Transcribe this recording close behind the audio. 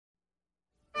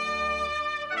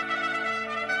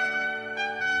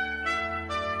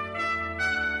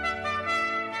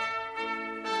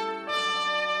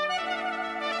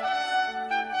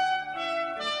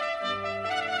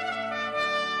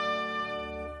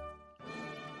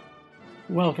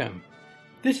Welcome.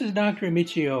 This is Dr.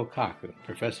 Michio Kaku,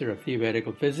 Professor of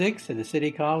Theoretical Physics at the City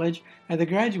College and the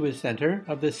Graduate Center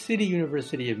of the City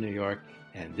University of New York,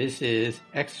 and this is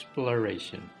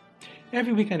Exploration.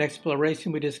 Every week on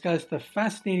Exploration, we discuss the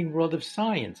fascinating world of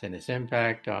science and its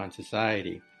impact on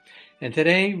society. And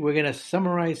today, we're going to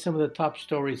summarize some of the top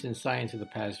stories in science of the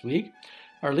past week.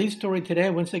 Our lead story today,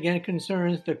 once again,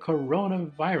 concerns the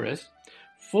coronavirus.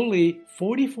 Fully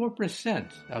 44%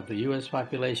 of the U.S.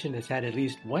 population has had at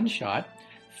least one shot.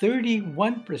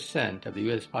 31% of the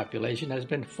U.S. population has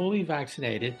been fully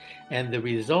vaccinated, and the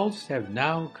results have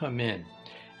now come in.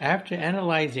 After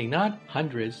analyzing not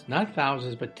hundreds, not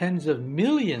thousands, but tens of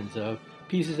millions of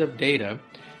pieces of data,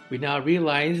 we now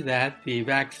realize that the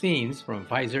vaccines from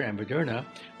Pfizer and Moderna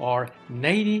are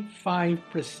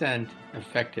 95%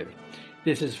 effective.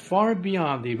 This is far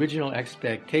beyond the original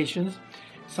expectations.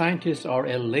 Scientists are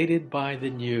elated by the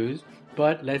news,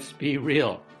 but let's be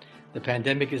real. The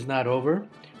pandemic is not over.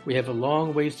 We have a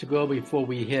long ways to go before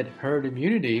we hit herd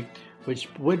immunity, which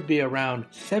would be around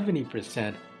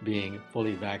 70% being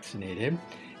fully vaccinated.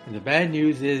 And the bad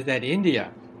news is that India,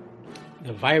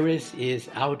 the virus is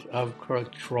out of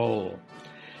control.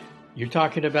 You're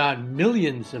talking about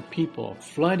millions of people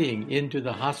flooding into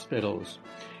the hospitals.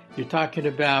 You're talking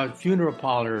about funeral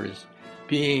parlors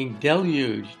being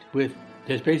deluged with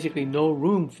there's basically no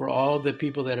room for all the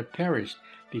people that have perished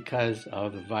because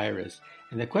of the virus.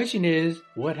 And the question is,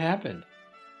 what happened?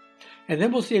 And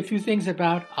then we'll see a few things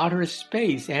about outer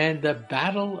space and the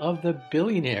battle of the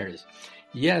billionaires.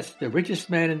 Yes, the richest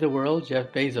man in the world,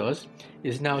 Jeff Bezos,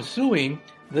 is now suing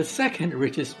the second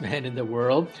richest man in the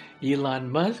world,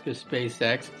 Elon Musk of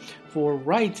SpaceX, for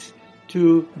rights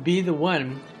to be the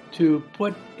one to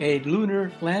put a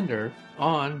lunar lander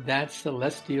on that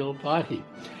celestial body.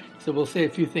 So we'll say a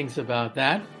few things about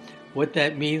that. What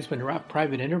that means when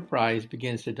private enterprise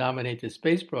begins to dominate the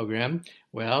space program,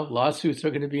 well, lawsuits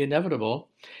are going to be inevitable.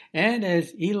 And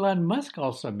as Elon Musk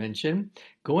also mentioned,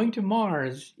 going to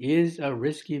Mars is a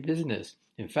risky business.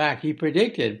 In fact, he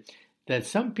predicted that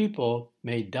some people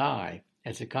may die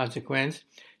as a consequence.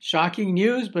 Shocking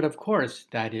news, but of course,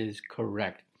 that is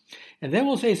correct. And then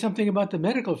we'll say something about the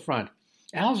medical front,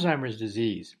 Alzheimer's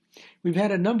disease. We've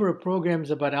had a number of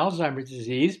programs about Alzheimer's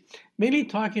disease, mainly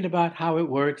talking about how it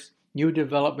works, new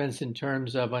developments in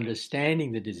terms of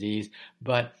understanding the disease,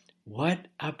 but what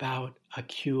about a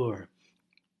cure?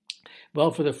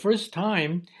 Well, for the first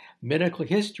time, medical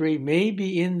history may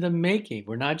be in the making.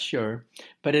 We're not sure,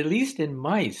 but at least in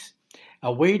mice,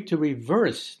 a way to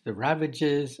reverse the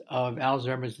ravages of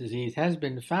Alzheimer's disease has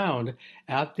been found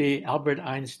at the Albert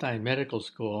Einstein Medical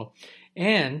School,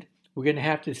 and we're going to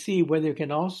have to see whether it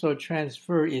can also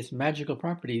transfer its magical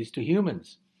properties to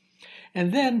humans.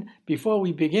 And then, before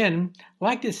we begin, I'd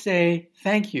like to say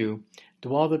thank you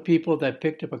to all the people that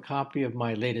picked up a copy of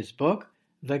my latest book,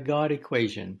 The God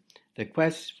Equation, The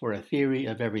Quest for a Theory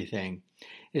of Everything.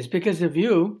 It's because of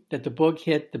you that the book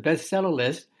hit the bestseller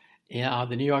list on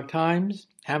the New York Times,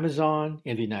 Amazon,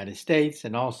 in the United States,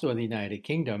 and also in the United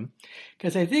Kingdom,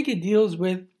 because I think it deals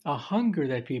with a hunger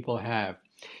that people have.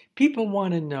 People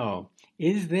want to know,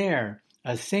 is there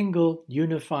a single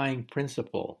unifying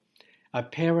principle, a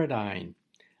paradigm,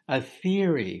 a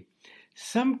theory,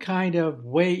 some kind of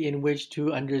way in which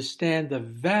to understand the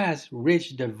vast,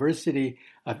 rich diversity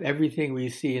of everything we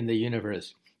see in the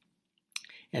universe?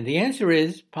 And the answer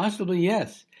is possibly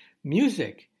yes.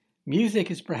 Music. Music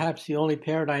is perhaps the only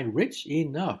paradigm rich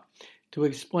enough to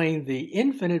explain the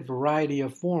infinite variety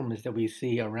of forms that we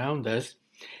see around us.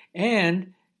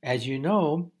 And as you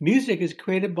know, music is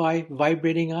created by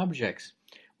vibrating objects,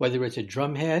 whether it's a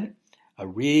drum head, a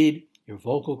reed, your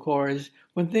vocal cords.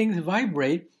 When things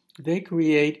vibrate, they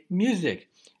create music.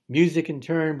 Music in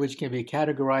turn, which can be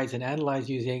categorized and analyzed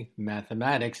using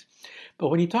mathematics. But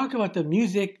when you talk about the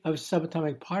music of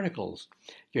subatomic particles,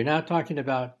 you're now talking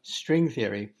about string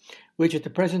theory, which at the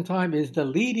present time is the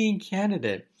leading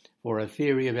candidate for a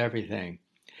theory of everything.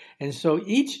 And so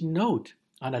each note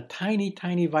on a tiny,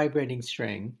 tiny vibrating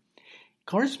string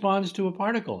corresponds to a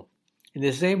particle in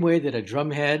the same way that a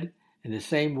drum head, in the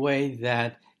same way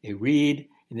that a reed,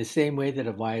 in the same way that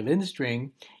a violin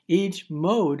string, each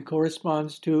mode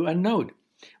corresponds to a note.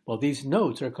 Well, these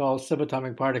notes are called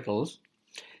subatomic particles.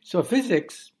 So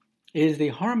physics is the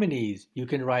harmonies you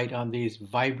can write on these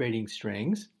vibrating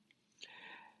strings.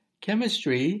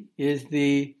 Chemistry is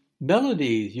the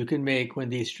melodies you can make when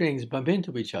these strings bump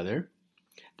into each other.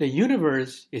 The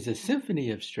universe is a symphony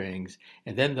of strings,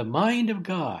 and then the mind of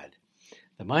God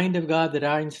that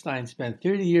Einstein spent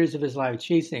 30 years of his life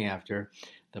chasing after,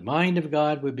 the mind of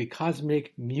God would be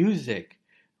cosmic music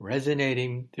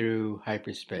resonating through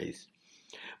hyperspace.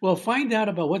 Well, find out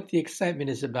about what the excitement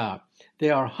is about.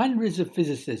 There are hundreds of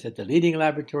physicists at the leading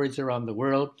laboratories around the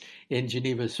world, in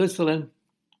Geneva, Switzerland,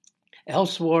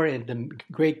 elsewhere in the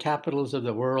great capitals of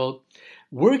the world,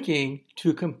 working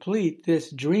to complete this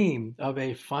dream of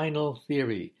a final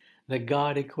theory, the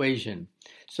God equation.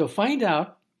 So find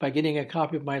out by getting a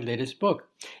copy of my latest book.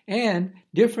 And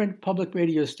different public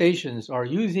radio stations are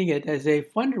using it as a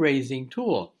fundraising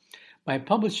tool. My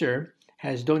publisher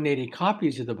has donated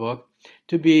copies of the book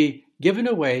to be given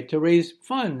away to raise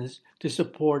funds to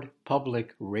support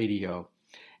public radio.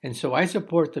 And so I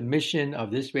support the mission of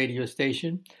this radio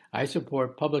station. I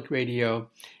support public radio,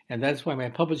 and that's why my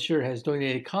publisher has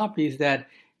donated copies that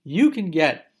you can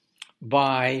get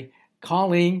by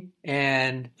calling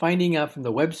and finding out from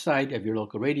the website of your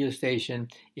local radio station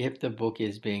if the book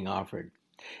is being offered.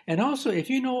 And also, if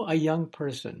you know a young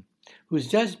person who's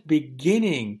just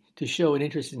beginning to show an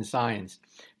interest in science,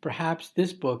 perhaps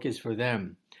this book is for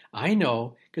them. I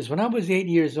know, because when I was 8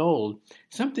 years old,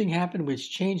 something happened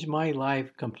which changed my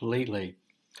life completely.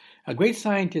 A great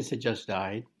scientist had just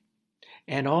died,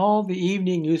 and all the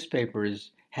evening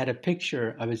newspapers had a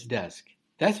picture of his desk.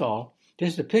 That's all,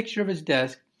 just a picture of his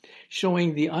desk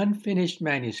showing the unfinished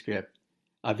manuscript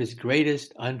of his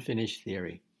greatest unfinished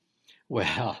theory.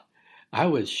 Well, I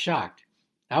was shocked.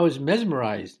 I was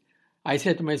mesmerized. I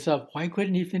said to myself, why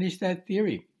couldn't he finish that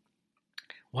theory?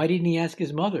 Why didn't he ask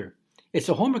his mother? It's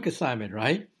a homework assignment,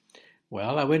 right?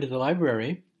 Well, I went to the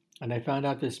library and I found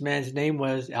out this man's name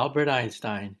was Albert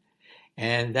Einstein.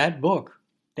 And that book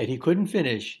that he couldn't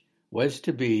finish was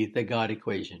to be the God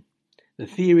equation, the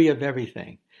theory of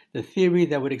everything, the theory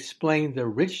that would explain the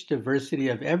rich diversity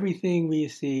of everything we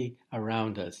see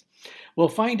around us. We'll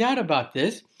find out about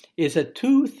this. It's a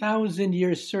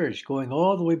 2,000-year search going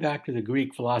all the way back to the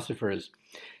Greek philosophers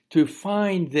to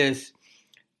find this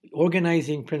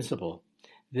organizing principle,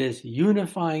 this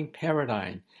unifying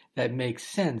paradigm that makes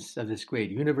sense of this great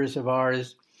universe of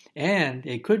ours, and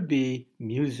it could be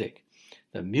music,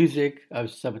 the music of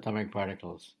subatomic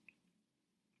particles.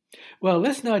 Well,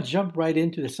 let's now jump right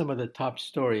into some of the top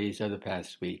stories of the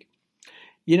past week.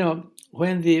 You know,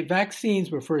 when the vaccines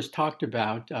were first talked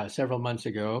about several months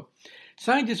ago,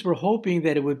 scientists were hoping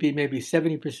that it would be maybe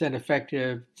 70%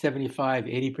 effective, 75,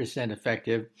 80%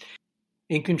 effective.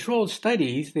 In controlled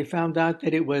studies, they found out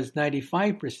that it was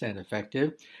 95%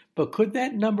 effective, but could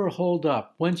that number hold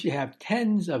up once you have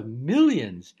tens of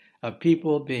millions of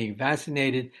people being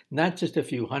vaccinated, not just a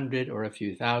few hundred or a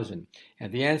few thousand?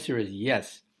 And the answer is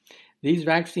yes. These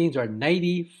vaccines are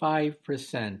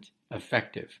 95%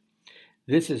 effective.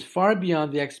 This is far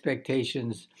beyond the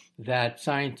expectations that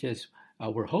scientists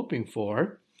were hoping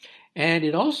for, and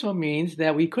it also means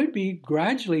that we could be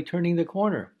gradually turning the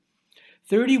corner.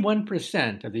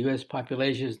 31% of the U.S.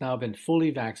 population has now been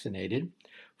fully vaccinated.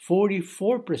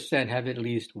 44% have at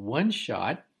least one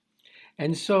shot.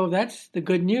 And so that's the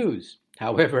good news.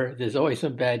 However, there's always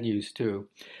some bad news too.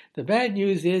 The bad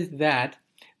news is that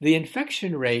the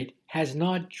infection rate has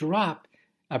not dropped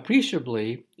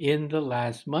appreciably in the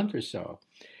last month or so.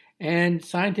 And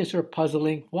scientists are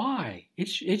puzzling why. It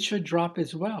should drop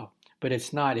as well, but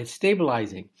it's not. It's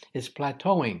stabilizing. It's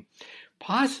plateauing.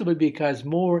 Possibly because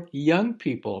more young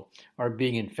people are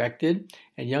being infected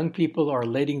and young people are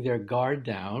letting their guard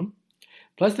down.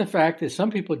 Plus the fact that some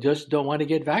people just don't want to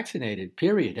get vaccinated,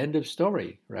 period. End of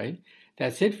story, right?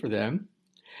 That's it for them.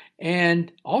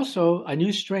 And also a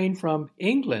new strain from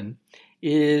England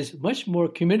is much more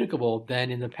communicable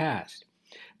than in the past.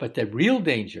 But the real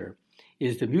danger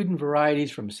is the mutant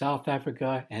varieties from South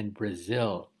Africa and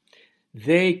Brazil.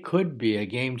 They could be a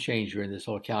game changer in this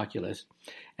whole calculus.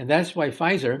 And that's why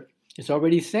Pfizer is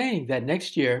already saying that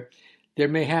next year there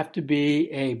may have to be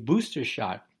a booster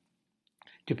shot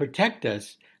to protect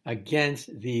us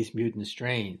against these mutant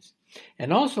strains.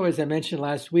 And also, as I mentioned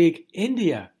last week,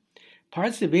 India.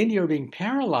 Parts of India are being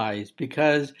paralyzed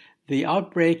because the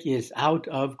outbreak is out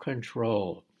of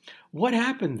control. What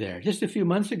happened there? Just a few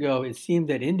months ago, it seemed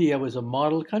that India was a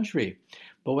model country.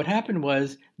 But what happened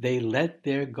was they let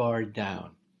their guard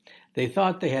down. They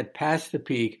thought they had passed the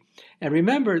peak. And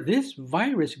remember, this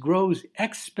virus grows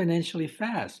exponentially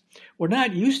fast. We're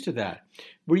not used to that.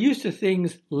 We're used to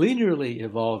things linearly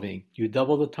evolving. You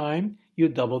double the time, you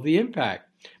double the impact.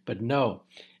 But no,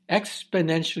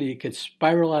 exponentially it could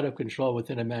spiral out of control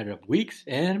within a matter of weeks,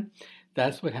 and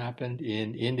that's what happened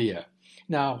in India.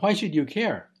 Now, why should you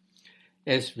care?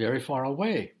 It's very far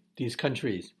away, these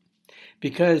countries,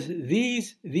 because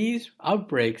these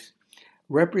outbreaks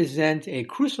represent a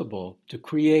crucible to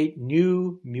create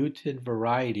new mutant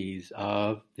varieties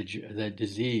of the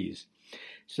disease.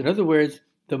 So in other words,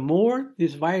 the more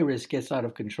this virus gets out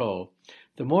of control,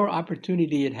 the more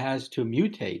opportunity it has to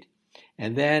mutate.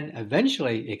 And then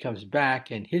eventually it comes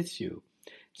back and hits you.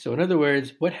 So in other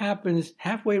words, what happens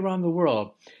halfway around the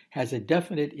world has a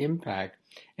definite impact.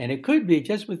 And it could be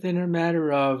just within a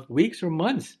matter of weeks or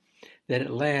months that it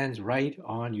lands right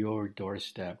on your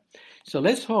doorstep. So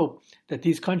let's hope that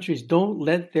these countries don't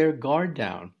let their guard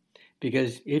down,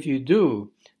 because if you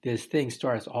do, this thing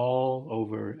starts all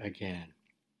over again.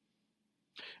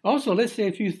 Also, let's say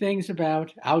a few things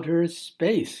about outer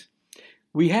space.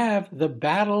 We have the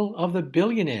battle of the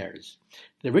billionaires.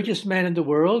 The richest man in the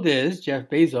world is Jeff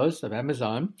Bezos of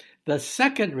Amazon. The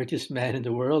second richest man in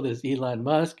the world is Elon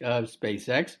Musk of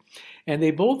SpaceX. And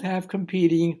they both have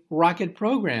competing rocket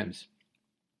programs.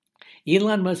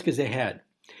 Elon Musk is ahead.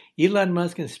 Elon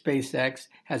Musk and SpaceX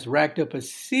has racked up a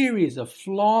series of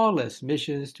flawless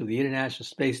missions to the International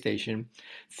Space Station,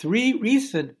 3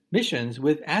 recent missions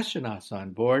with astronauts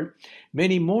on board,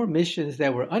 many more missions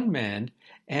that were unmanned,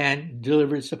 and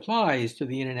delivered supplies to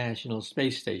the International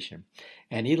Space Station.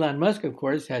 And Elon Musk, of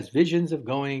course, has visions of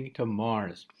going to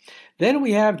Mars. Then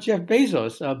we have Jeff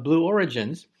Bezos of Blue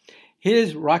Origins.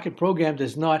 His rocket program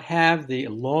does not have the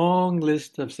long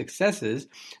list of successes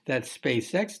that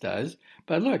SpaceX does.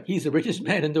 But look, he's the richest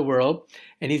man in the world,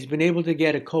 and he's been able to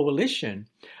get a coalition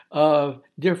of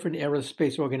different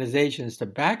aerospace organizations to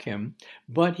back him.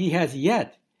 But he has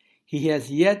yet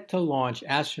to launch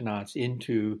astronauts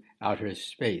into outer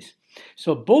space.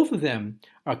 So both of them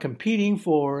are competing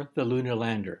for the lunar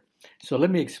lander. So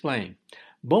let me explain.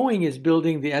 Boeing is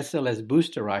building the SLS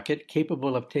booster rocket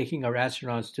capable of taking our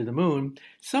astronauts to the moon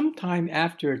sometime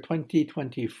after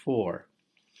 2024.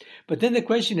 But then the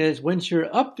question is, once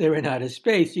you're up there in outer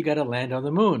space, you got to land on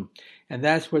the moon. And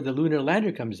that's where the lunar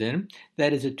lander comes in.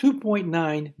 That is a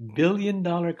 $2.9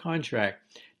 billion contract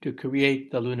to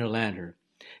create the lunar lander.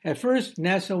 At first,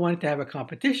 NASA wanted to have a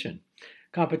competition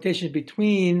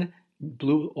between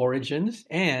Blue Origins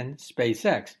and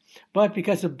SpaceX. But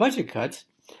because of budget cuts,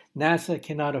 NASA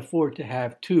cannot afford to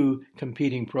have 2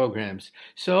 competing programs.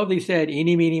 So they said,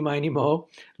 eeny, meeny, miny, moe,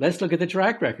 let's look at the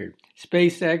track record.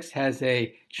 SpaceX has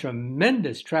a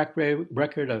tremendous track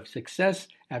record of success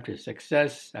after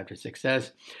success after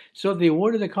success. So they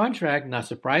awarded the contract, not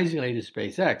surprisingly, to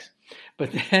SpaceX.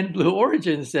 But then Blue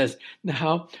Origin says,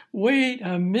 now, wait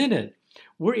a minute.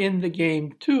 We're in the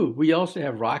game too. We also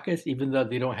have rockets, even though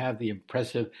they don't have the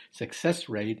impressive success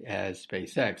rate as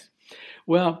SpaceX.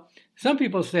 Well, some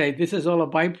people say this is all a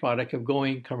byproduct of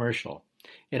going commercial.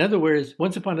 In other words,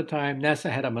 once upon a time, NASA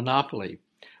had a monopoly.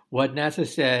 What NASA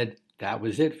said, that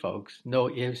was it, folks. No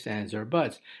ifs, ands, or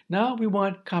buts. Now we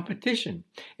want competition.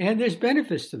 And there's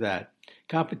benefits to that.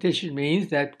 Competition means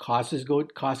that costs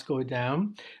go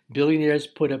down. Billionaires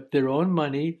put up their own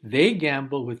money. They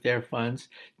gamble with their funds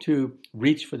to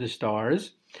reach for the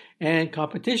stars. And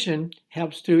competition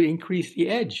helps to increase the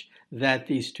edge that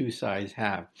these two sides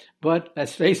have. But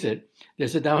let's face it,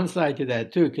 there's a downside to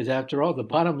that too, because after all, the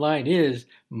bottom line is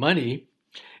money,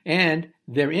 and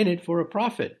they're in it for a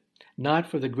profit.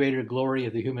 Not for the greater glory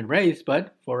of the human race,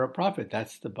 but for a profit.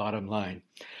 That's the bottom line.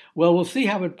 Well, we'll see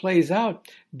how it plays out,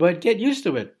 but get used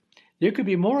to it. There could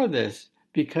be more of this,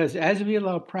 because as we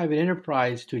allow private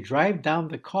enterprise to drive down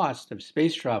the cost of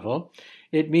space travel,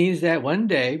 it means that one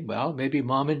day, well, maybe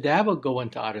mom and dad will go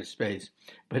into outer space.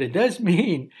 But it does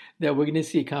mean that we're going to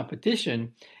see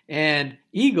competition, and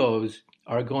egos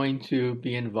are going to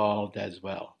be involved as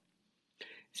well.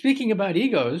 Speaking about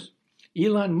egos,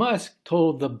 Elon Musk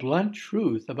told the blunt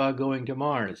truth about going to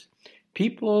Mars.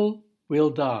 People will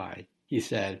die, he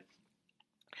said.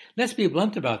 Let's be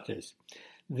blunt about this.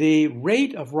 The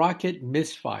rate of rocket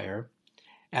misfire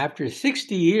after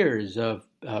 60 years of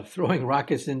throwing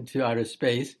rockets into outer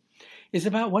space is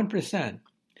about 1%.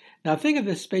 Now think of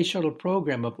the space shuttle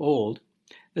program of old.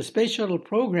 The space shuttle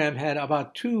program had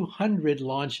about 200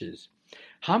 launches.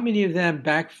 How many of them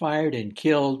backfired and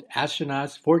killed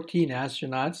astronauts, 14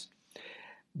 astronauts?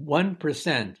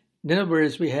 1%. In other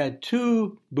words, we had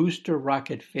 2 booster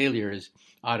rocket failures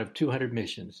out of 200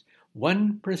 missions,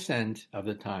 1% of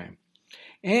the time.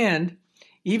 And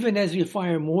even as we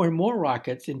fire more and more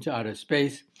rockets into outer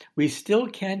space, we still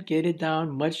can't get it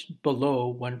down much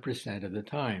below 1% of the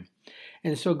time.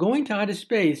 And so going to outer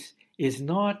space is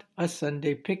not a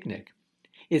Sunday picnic.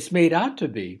 It's made out to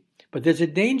be, but there's a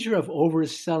danger of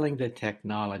overselling the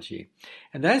technology.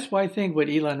 And that's why I think what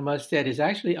Elon Musk said is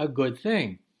actually a good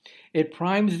thing. It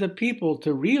primes the people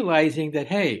to realizing that,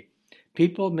 hey,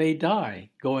 people may die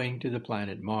going to the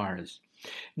planet Mars.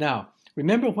 Now,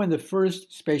 remember when the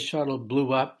first space shuttle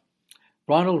blew up?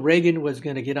 Ronald Reagan was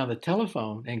going to get on the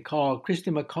telephone and call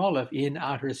Christy McAuliffe in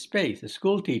outer space, a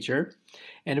school teacher,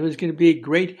 and it was going to be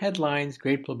great headlines,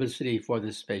 great publicity for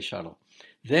the space shuttle.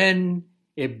 Then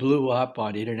it blew up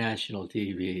on international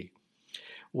TV.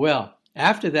 Well,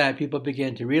 after that, people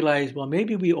began to realize, well,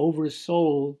 maybe we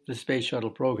oversold the space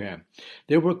shuttle program.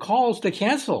 There were calls to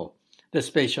cancel the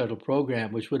space shuttle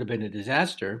program, which would have been a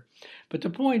disaster. But the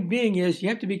point being is you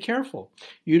have to be careful.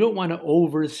 You don't want to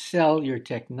oversell your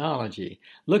technology.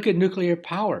 Look at nuclear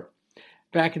power.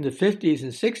 Back in the 50s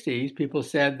and 60s, people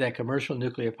said that commercial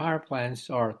nuclear power plants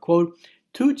are, quote,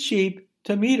 too cheap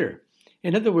to meter.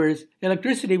 In other words,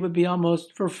 electricity would be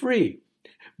almost for free.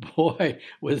 Boy,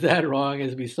 was that wrong,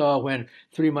 as we saw when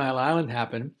 3 Mile Island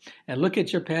happened. And look at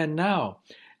Japan now.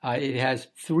 It has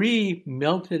 3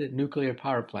 melted nuclear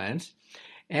power plants,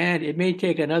 and it may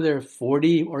take another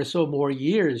 40 or so more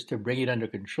years to bring it under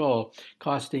control,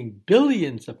 costing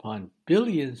billions upon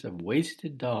billions of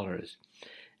wasted dollars.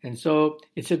 And so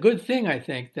it's a good thing, I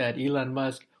think, that Elon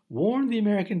Musk warned the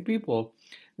American people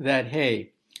that,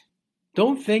 hey,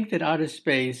 don't think that outer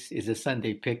space is a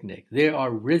Sunday picnic. There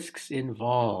are risks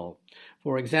involved.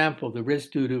 For example, the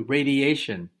risk due to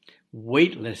radiation,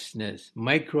 weightlessness,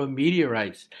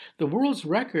 micrometeorites. The world's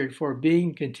record for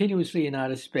being continuously in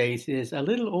outer space is a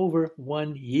little over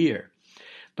 1 year.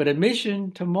 But a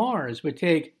mission to Mars would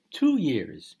take 2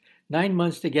 years, 9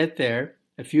 months to get there,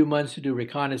 a few months to do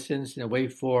reconnaissance and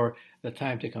wait for the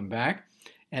time to come back,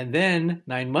 and then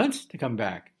 9 months to come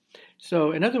back.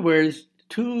 So in other words,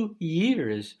 2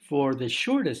 years for the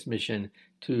shortest mission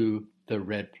to the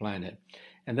red planet.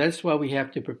 And that's why we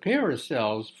have to prepare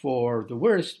ourselves for the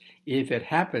worst if it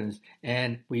happens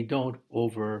and we don't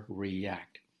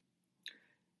overreact.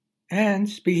 And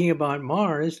speaking about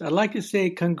Mars, I'd like to say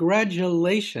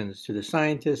congratulations to the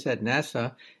scientists at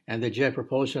NASA and the Jet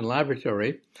Propulsion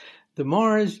Laboratory. The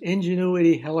Mars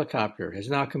Ingenuity helicopter has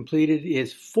now completed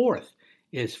its fourth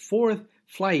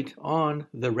flight on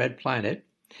the red planet.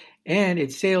 And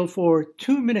it sailed for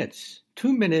 2 minutes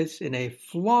in a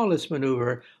flawless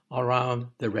maneuver around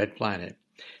the red planet.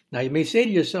 Now you may say to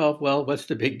yourself, well, what's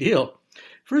the big deal?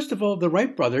 First of all, the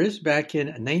Wright brothers, back in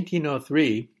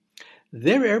 1903,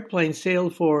 their airplane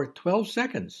sailed for 12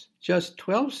 seconds, just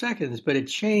 12 seconds, but it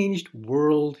changed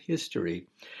world history.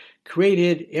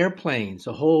 Created airplanes,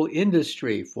 a whole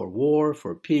industry for war,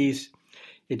 for peace.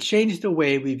 It changed the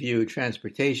way we view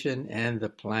transportation and the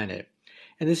planet.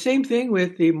 And the same thing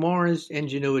with the Mars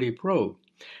Ingenuity probe.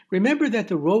 Remember that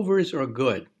the rovers are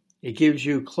good. It gives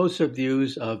you close-up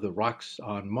views of the rocks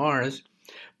on Mars,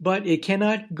 but it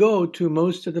cannot go to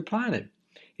most of the planet.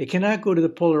 It cannot go to the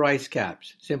polar ice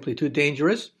caps, simply too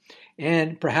dangerous,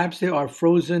 and perhaps there are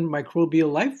frozen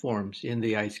microbial life forms in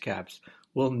the ice caps.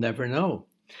 We'll never know.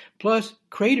 Plus,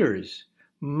 craters,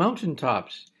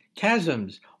 mountaintops,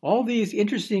 chasms, all these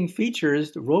interesting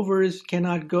features, the rovers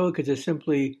cannot go because they're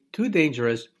simply too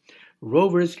dangerous.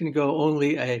 Rovers can go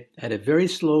only at a very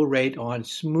slow rate on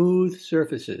smooth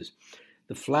surfaces.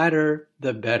 The flatter,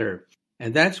 the better.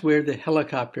 And that's where the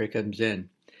helicopter comes in.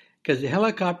 Because the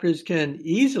helicopters can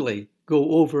easily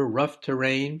go over rough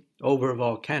terrain, over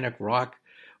volcanic rock,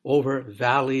 over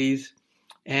valleys,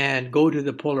 and go to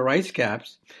the polar ice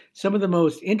caps. Some of the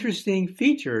most interesting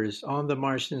features on the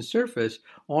Martian surface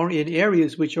are in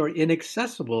areas which are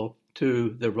inaccessible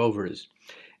to the rovers.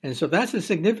 And so that's the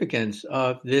significance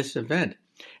of this event.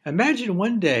 Imagine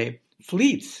one day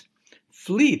fleets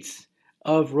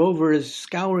of rovers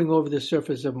scouring over the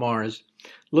surface of Mars,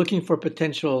 looking for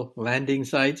potential landing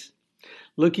sites,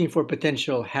 looking for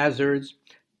potential hazards,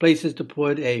 places to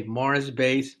put a Mars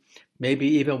base, maybe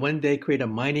even one day create a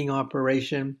mining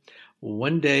operation,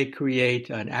 one day create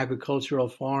an agricultural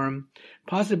farm.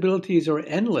 Possibilities are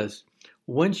endless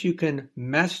once you can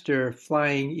master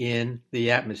flying in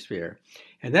the atmosphere.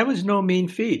 And that was no mean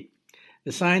feat.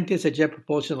 The scientists at Jet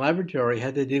Propulsion Laboratory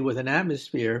had to deal with an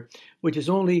atmosphere which is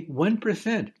only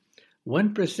 1%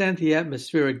 the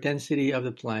atmospheric density of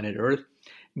the planet Earth,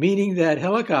 meaning that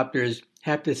helicopters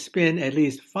have to spin at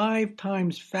least 5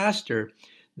 times faster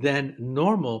than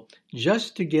normal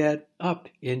just to get up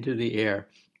into the air.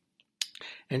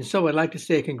 And so I'd like to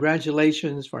say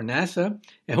congratulations for NASA.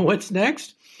 And what's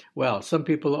next? Well, some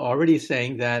people are already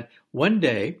saying that one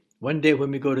day when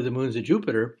we go to the moons of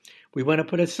Jupiter, we want to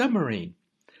put a submarine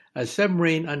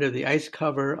under the ice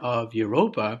cover of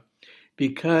Europa,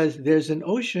 because there's an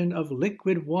ocean of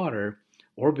liquid water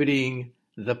orbiting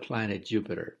the planet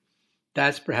Jupiter.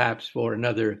 That's perhaps for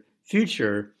another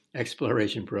future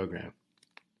exploration program.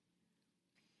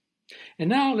 And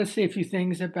now let's say a few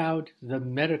things about the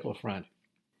medical front.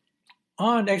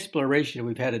 On exploration,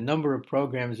 we've had a number of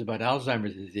programs about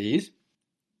Alzheimer's disease.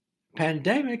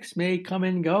 Pandemics may come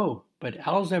and go, but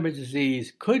Alzheimer's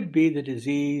disease could be the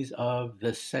disease of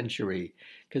the century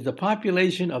because the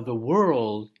population of the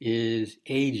world is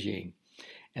aging.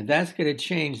 And that's going to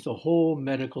change the whole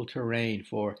medical terrain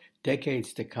for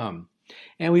decades to come.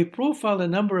 And we profiled a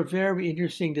number of very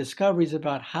interesting discoveries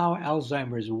about how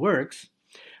Alzheimer's works.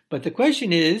 But the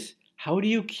question is, how do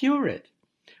you cure it?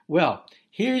 Well,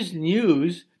 here's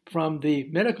news from the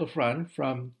medical front,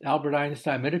 from Albert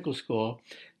Einstein Medical School,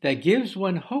 that gives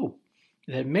one hope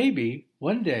that maybe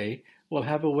one day we'll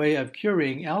have a way of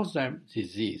curing Alzheimer's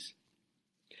disease.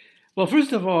 Well,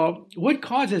 first of all, what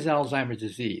causes Alzheimer's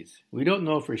disease? We don't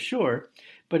know for sure,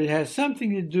 but it has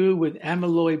something to do with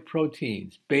amyloid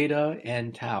proteins, beta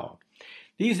and tau.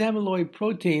 These amyloid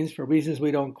proteins, for reasons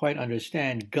we don't quite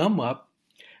understand, gum up.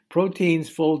 Proteins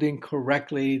fold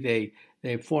incorrectly,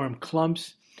 they form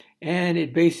clumps, and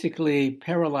it basically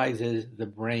paralyzes the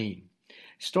brain.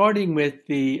 Starting with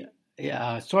the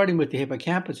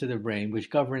hippocampus of the brain, which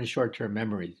governs short-term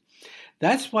memories.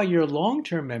 That's why your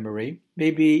long-term memory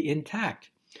may be intact.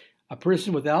 A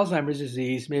person with Alzheimer's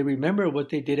disease may remember what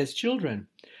they did as children,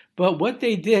 but what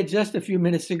they did just a few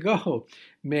minutes ago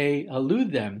may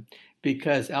elude them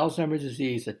because Alzheimer's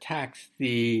disease attacks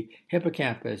the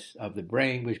hippocampus of the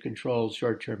brain, which controls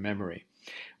short-term memory.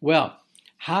 Well,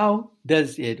 how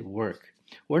does it work?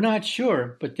 We're not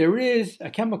sure, but there is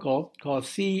a chemical called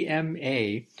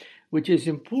CMA, which is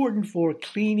important for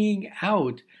cleaning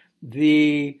out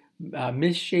the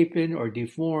misshapen or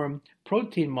deformed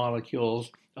protein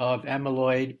molecules of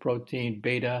amyloid, protein,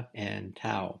 beta, and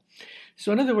tau.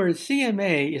 So in other words,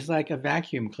 CMA is like a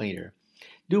vacuum cleaner,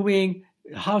 doing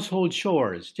household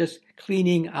chores, just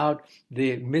cleaning out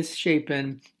the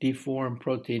misshapen, deformed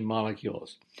protein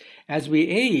molecules. As we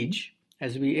age,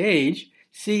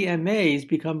 CMAs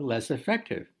become less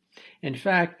effective. In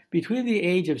fact, between the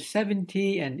age of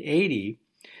 70 and 80,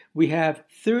 we have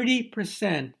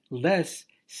 30% less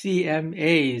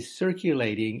CMAs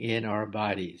circulating in our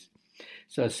bodies.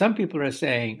 So some people are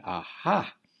saying,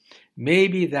 aha,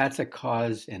 maybe that's a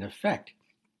cause and effect.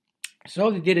 So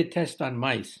they did a test on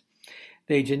mice.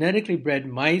 They genetically bred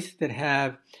mice that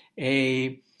have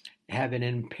an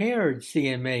impaired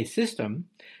CMA system,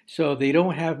 so they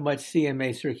don't have much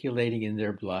CMA circulating in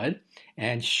their blood.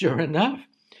 And sure enough,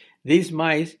 these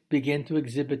mice begin to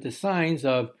exhibit the signs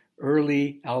of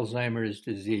early Alzheimer's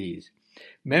disease.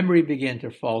 Memory began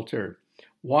to falter.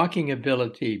 Walking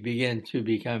ability began to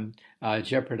become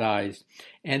jeopardized.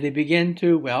 And they begin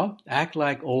to, act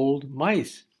like old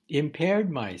mice,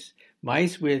 impaired mice,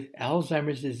 mice with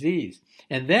Alzheimer's disease.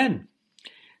 And then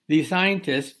the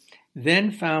scientists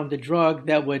then found a drug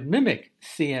that would mimic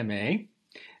CMA.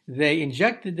 They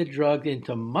injected the drug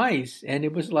into mice, and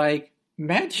it was like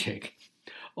magic.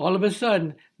 All of a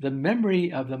sudden, the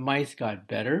memory of the mice got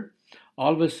better.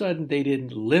 All of a sudden, they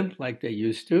didn't limp like they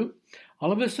used to.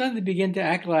 All of a sudden, they began to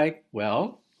act like,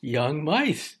 young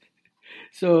mice.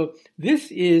 So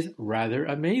this is rather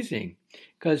amazing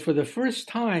because for the first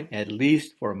time, at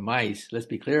least for mice, let's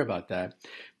be clear about that,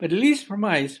 but at least for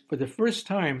mice, for the first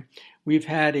time, we've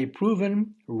had a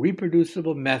proven,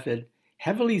 reproducible method,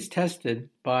 heavily tested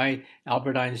by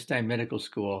Albert Einstein Medical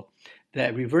School,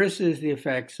 that reverses the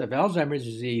effects of Alzheimer's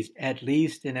disease, at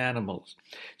least in animals.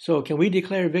 So can we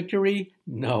declare victory?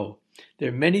 No. There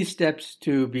are many steps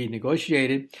to be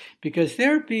negotiated because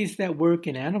therapies that work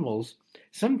in animals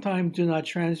sometimes do not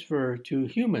transfer to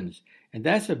humans, and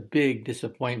that's a big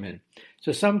disappointment.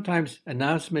 So sometimes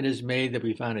announcement is made that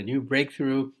we found a new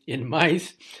breakthrough in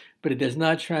mice, but it does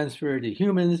not transfer to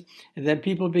humans, and then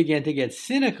people begin to get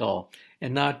cynical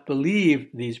and not believe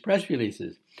these press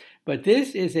releases. But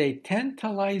this is a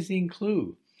tantalizing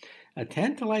clue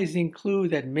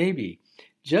that maybe,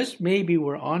 just maybe,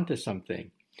 we're onto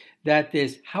something, that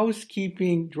this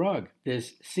housekeeping drug,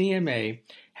 this CMA,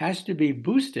 has to be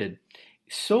boosted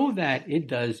so that it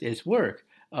does its work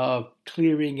of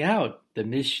clearing out the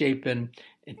misshapen,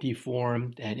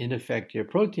 deformed, and ineffective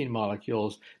protein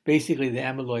molecules, basically the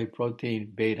amyloid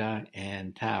protein, beta,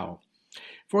 and tau.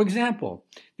 For example,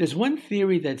 there's one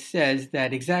theory that says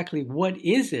that exactly what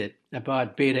is it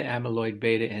about beta amyloid,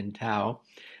 beta, and tau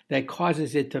that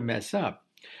causes it to mess up?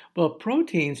 Well,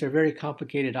 proteins are very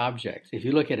complicated objects. If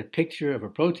you look at a picture of a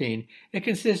protein, it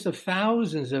consists of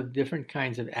thousands of different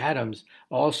kinds of atoms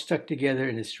all stuck together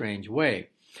in a strange way.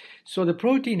 So the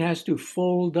protein has to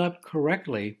fold up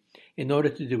correctly in order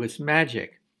to do its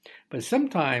magic. But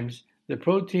sometimes the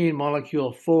protein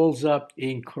molecule folds up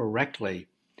incorrectly,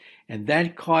 and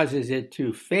that causes it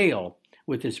to fail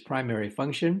with its primary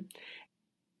function.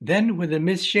 Then when the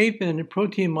misshapen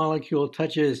protein molecule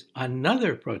touches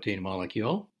another protein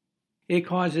molecule, it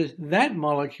causes that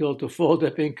molecule to fold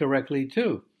up incorrectly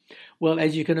too. Well,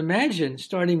 as you can imagine,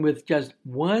 starting with just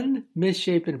one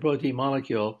misshapen protein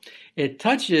molecule, it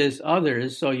touches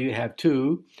others, so you have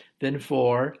 2, then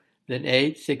 4, then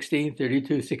 8, 16,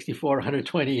 32, 64,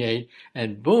 128,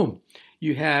 and boom,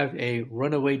 you have a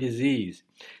runaway disease.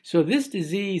 So this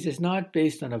disease is not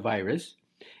based on a virus.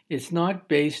 It's not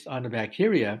based on a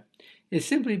bacteria. It's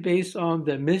simply based on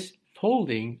the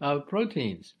misfolding of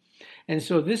proteins. And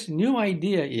so this new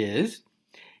idea is,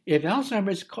 if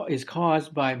Alzheimer's is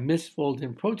caused by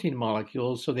misfolded protein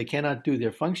molecules so they cannot do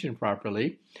their function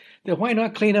properly, then why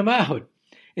not clean them out?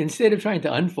 Instead of trying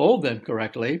to unfold them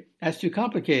correctly, that's too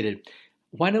complicated.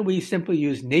 Why don't we simply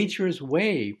use nature's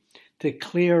way to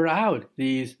clear out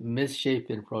these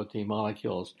misshapen protein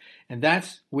molecules? And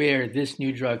that's where this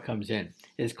new drug comes in.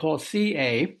 It's called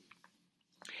CA,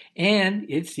 and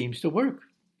it seems to work.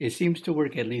 It seems to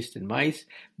work at least in mice.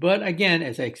 But again,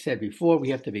 as I said before, we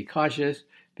have to be cautious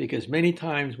because many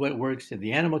times what works in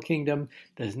the animal kingdom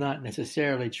does not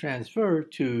necessarily transfer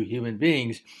to human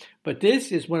beings. But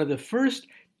this is one of the first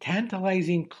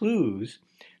tantalizing clues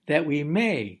that we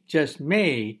may, just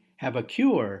may, have a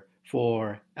cure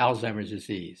for Alzheimer's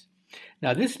disease.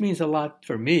 Now, this means a lot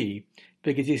for me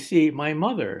because you see, my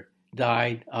mother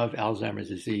died of Alzheimer's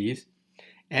disease,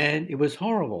 and it was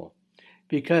horrible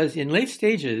because in late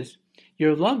stages,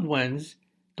 your loved ones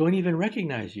don't even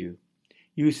recognize you.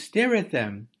 You stare at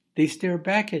them, they stare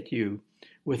back at you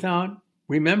without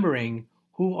remembering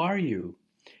who are you.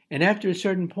 And after a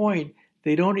certain point,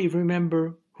 they don't even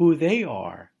remember who they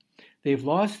are. They've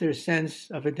lost their sense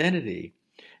of identity.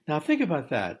 Now think about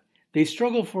that. They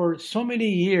struggle for so many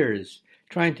years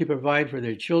trying to provide for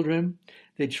their children.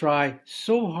 They try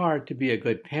so hard to be a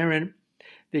good parent.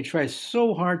 They try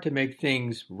so hard to make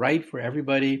things right for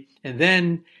everybody. And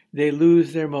then they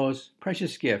lose their most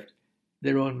precious gift,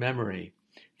 their own memory.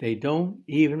 They don't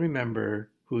even remember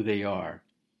who they are.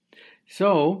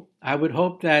 So I would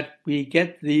hope that we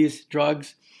get these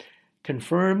drugs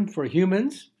confirmed for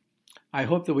humans. I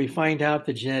hope that we find out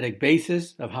the genetic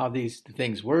basis of how these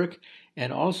things work,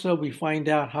 and also we find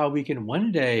out how we can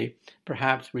one day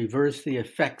perhaps reverse the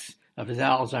effects of his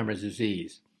Alzheimer's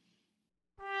disease.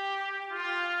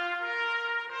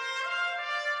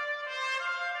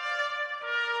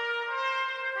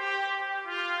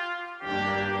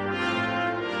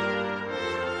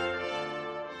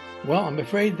 Well, I'm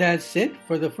afraid that's it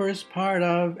for the first part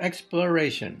of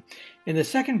Exploration. In the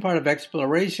second part of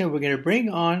Exploration, we're going to bring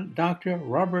on Dr.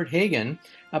 Robert Hagen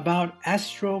about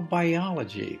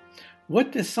astrobiology.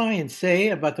 What does science say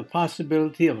about the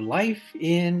possibility of life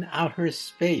in outer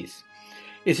space?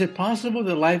 Is it possible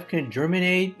that life can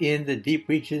germinate in the deep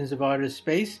regions of outer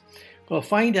space? We'll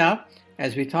find out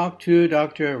as we talk to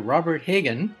Dr. Robert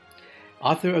Hagen,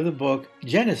 author of the book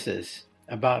Genesis,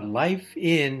 about life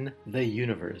in the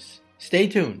universe. Stay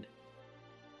tuned.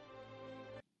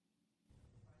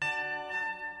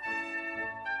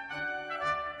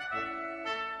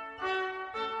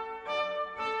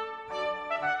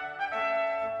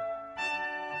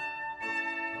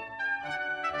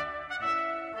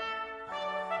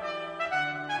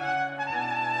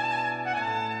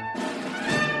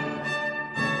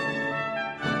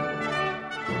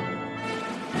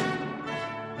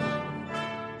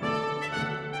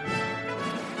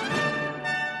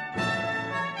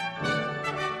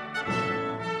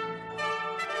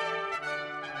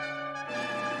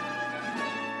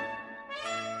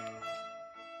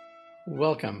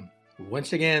 Welcome.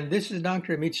 Once again, this is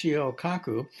Dr. Michio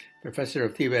Kaku, Professor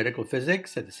of Theoretical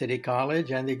Physics at the City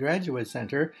College and the Graduate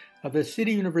Center of the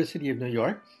City University of New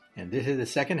York, and this is the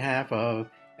second half of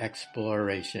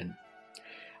Exploration.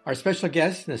 Our special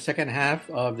guest in the second half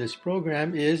of this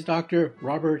program is Dr.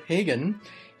 Robert Hagen.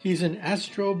 He's an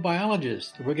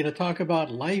astrobiologist. We're going to talk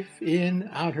about life in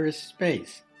outer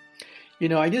space. You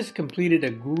know, I just completed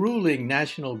a grueling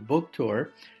national book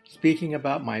tour speaking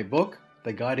about my book,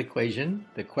 The God Equation,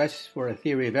 The Quest for a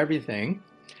Theory of Everything.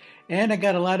 And I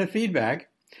got a lot of feedback.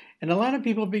 And a lot of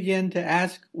people begin to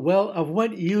ask, well, of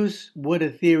what use would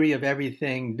a theory of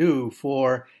everything do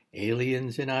for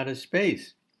aliens in outer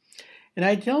space? And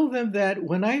I tell them that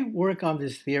when I work on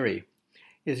this theory,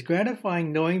 it's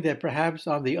gratifying knowing that perhaps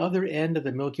on the other end of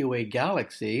the Milky Way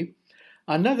galaxy,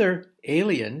 another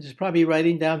alien is probably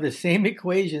writing down the same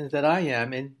equations that I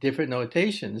am in different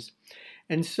notations.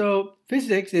 And so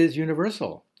physics is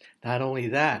universal. Not only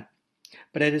that,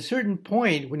 but at a certain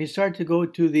point, when you start to go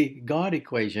to the God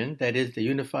equation, that is the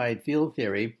unified field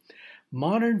theory,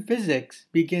 modern physics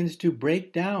begins to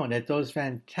break down at those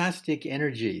fantastic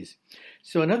energies.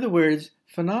 So in other words,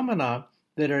 phenomena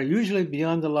that are usually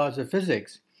beyond the laws of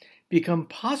physics become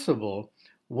possible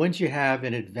once you have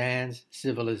an advanced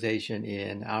civilization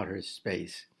in outer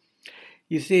space.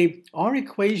 You see, our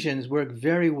equations work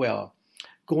very well,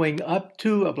 going up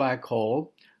to a black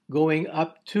hole, going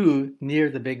up to near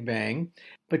the Big Bang,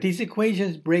 but these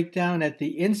equations break down at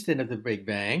the instant of the Big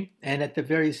Bang and at the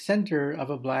very center of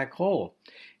a black hole.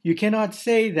 You cannot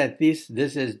say that this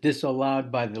is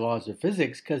disallowed by the laws of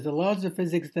physics, because the laws of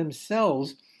physics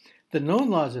themselves, the known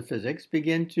laws of physics,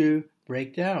 begin to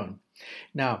break down.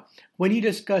 Now, when you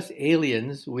discuss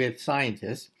aliens with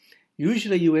scientists,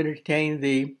 usually you entertain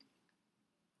the...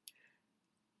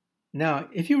 Now,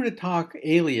 if you were to talk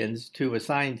aliens to a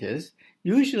scientist,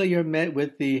 usually you're met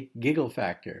with the giggle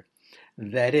factor.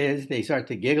 That is, they start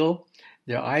to giggle,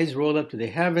 their eyes roll up to the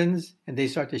heavens, and they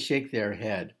start to shake their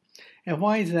head. And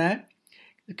why is that?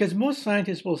 Because most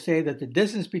scientists will say that the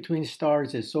distance between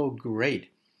stars is so great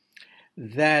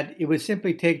that it would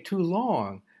simply take too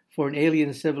long for an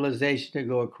alien civilization to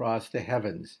go across the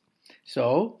heavens.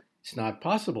 So, it's not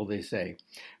possible, they say.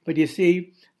 But you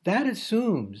see, that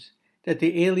assumes that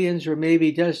the aliens are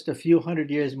maybe just a few hundred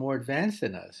years more advanced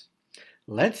than us.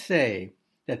 Let's say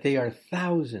that they are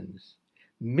thousands,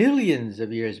 millions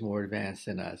of years more advanced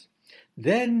than us.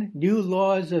 Then new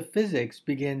laws of physics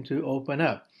begin to open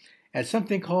up at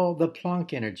something called the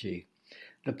Planck energy.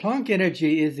 The Planck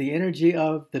energy is the energy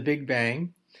of the Big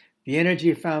Bang, the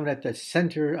energy found at the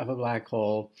center of a black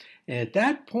hole, and at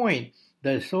that point,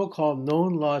 the so-called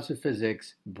known laws of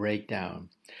physics break down.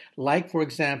 Like, for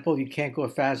example, you can't go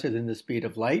faster than the speed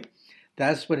of light.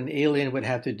 That's what an alien would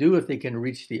have to do if they can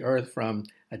reach the Earth from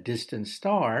a distant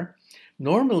star.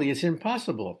 Normally, it's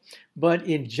impossible. But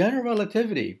in general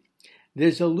relativity,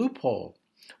 there's a loophole.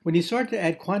 When you start to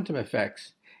add quantum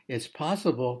effects, it's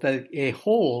possible that a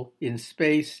hole in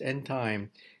space and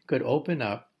time could open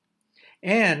up,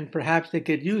 and perhaps they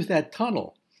could use that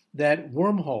tunnel, that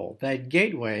wormhole, that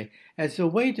gateway, as a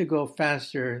way to go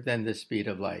faster than the speed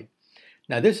of light.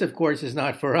 Now, this, of course, is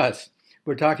not for us.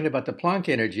 We're talking about the Planck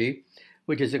energy,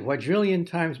 which is a quadrillion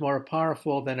times more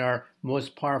powerful than our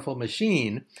most powerful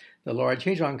machine, the Large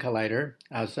Hadron Collider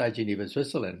outside Geneva,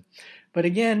 Switzerland. But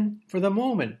again, for the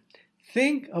moment,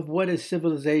 think of what a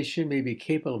civilization may be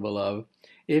capable of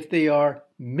if they are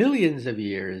millions of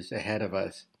years ahead of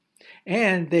us.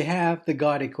 And they have the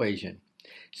God equation.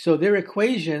 So their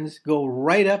equations go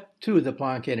right up to the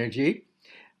Planck energy.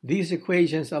 These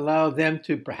equations allow them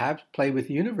to perhaps play with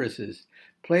universes,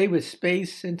 play with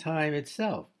space and time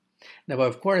itself. Now,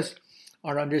 of course,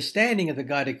 our understanding of the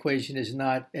God equation is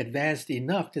not advanced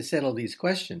enough to settle these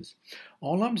questions.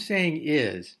 All I'm saying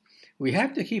is we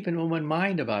have to keep an open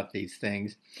mind about these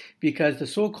things because the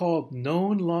so-called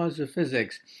known laws of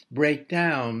physics break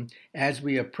down as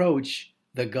we approach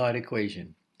the God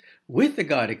equation. With the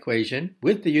God equation,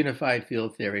 with the unified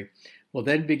field theory, we'll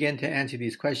then begin to answer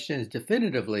these questions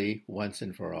definitively once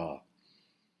and for all.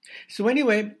 So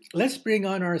anyway, let's bring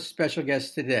on our special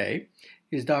guest today.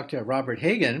 He's Dr. Robert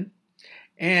Hagen,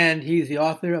 and he's the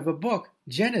author of a book,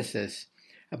 Genesis,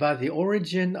 about the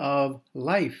origin of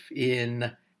life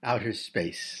in outer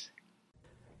space.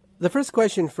 The first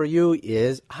question for you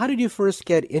is, how did you first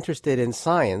get interested in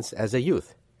science as a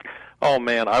youth? Oh,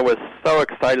 man, I was so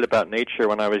excited about nature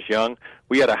when I was young.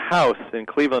 We had a house in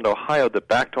Cleveland, Ohio that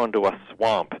backed onto a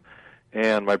swamp.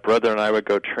 And my brother and I would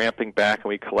go tramping back, and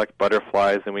we'd collect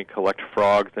butterflies, and we'd collect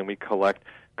frogs, and we'd collect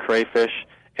crayfish.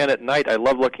 And at night, I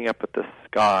loved looking up at the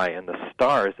sky and the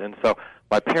stars. And so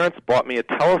my parents bought me a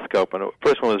telescope. And the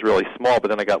first one was really small, but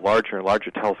then I got larger and larger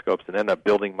telescopes and ended up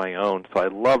building my own. So I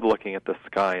loved looking at the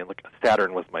sky, and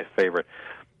Saturn was my favorite.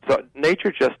 So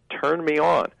nature just turned me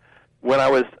on. When I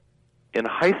was in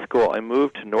high school, I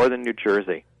moved to northern New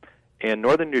Jersey. And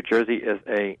northern New Jersey is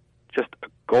just a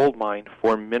gold mine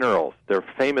for minerals. They're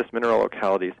famous mineral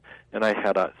localities. And I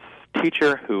had a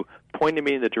teacher who pointed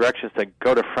me in the direction and said,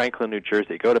 go to Franklin, New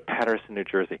Jersey, go to Patterson, New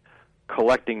Jersey,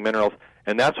 collecting minerals.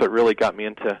 And that's what really got me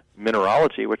into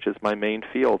mineralogy, which is my main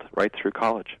field right through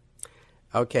college.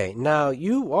 Okay, now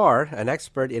you are an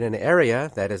expert in an area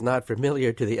that is not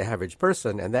familiar to the average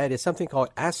person, and that is something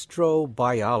called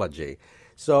astrobiology.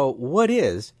 So what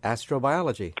is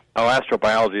astrobiology? Oh,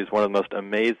 astrobiology is one of the most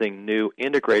amazing new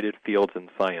integrated fields in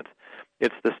science.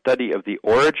 It's the study of the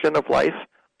origin of life,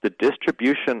 the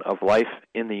distribution of life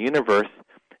in the universe,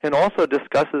 and also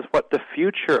discusses what the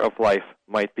future of life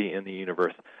might be in the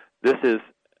universe. This is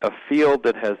a field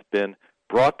that has been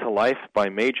brought to life by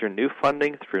major new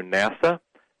funding through NASA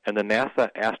and the NASA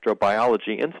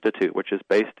Astrobiology Institute, which is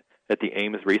based at the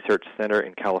Ames Research Center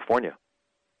in California.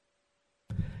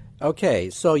 Okay,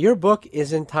 so your book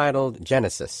is entitled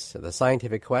Genesis, The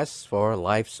Scientific Quest for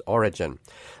Life's Origin.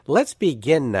 Let's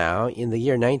begin now in the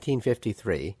year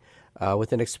 1953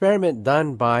 with an experiment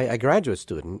done by a graduate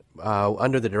student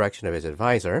under the direction of his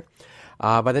advisor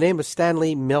by the name of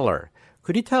Stanley Miller.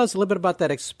 Could you tell us a little bit about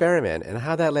that experiment and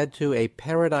how that led to a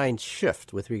paradigm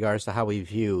shift with regards to how we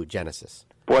view Genesis?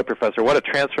 Boy, Professor, what a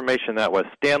transformation that was.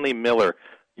 Stanley Miller,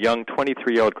 young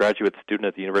 23-year-old graduate student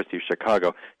at the University of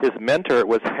Chicago. His mentor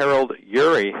was Harold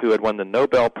Urey, who had won the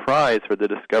Nobel Prize for the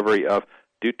discovery of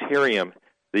deuterium,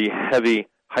 the heavy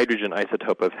hydrogen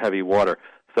isotope of heavy water.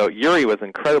 So Urey was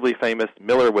incredibly famous.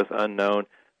 Miller was unknown.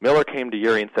 Miller came to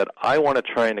Urey and said, I want to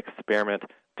try an experiment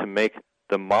to make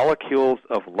the molecules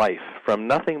of life from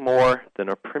nothing more than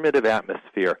a primitive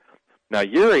atmosphere. Now,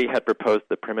 Urey had proposed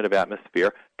the primitive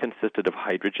atmosphere consisted of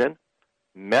hydrogen,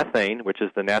 methane, which is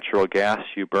the natural gas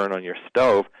you burn on your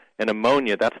stove, and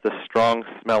ammonia, that's the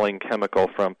strong-smelling chemical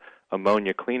from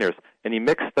ammonia cleaners. And he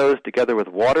mixed those together with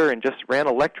water and just ran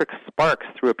electric sparks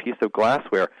through a piece of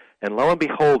glassware. And lo and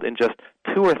behold, in just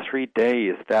 2 or 3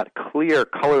 days, that clear,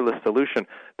 colorless solution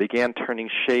began turning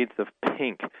shades of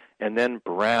pink and then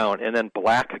brown, and then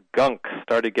black gunk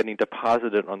started getting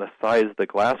deposited on the sides of the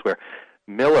glassware.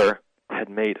 Miller had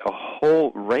made a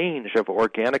whole range of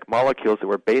organic molecules that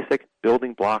were basic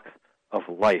building blocks of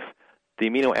life. The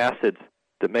amino acids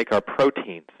that make our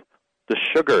proteins, the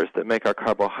sugars that make our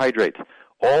carbohydrates,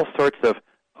 all sorts of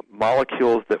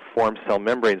molecules that form cell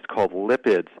membranes called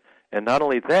lipids. And not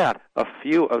only that, a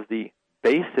few of the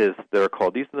bases that are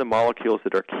called, these are the molecules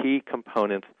that are key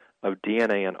components of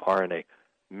DNA and RNA.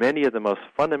 Many of the most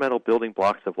fundamental building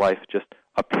blocks of life just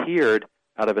appeared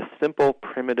out of a simple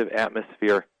primitive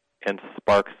atmosphere and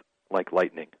sparks like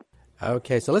lightning.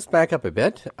 Okay, so let's back up a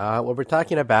bit. What we're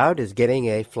talking about is getting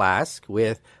a flask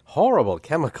with horrible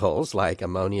chemicals like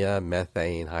ammonia,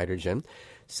 methane, hydrogen,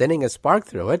 sending a spark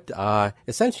through it,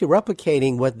 essentially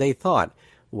replicating what they thought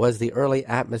was the early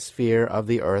atmosphere of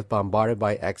the Earth bombarded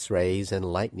by X-rays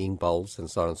and lightning bolts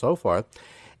and so on and so forth.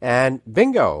 And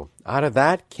bingo, out of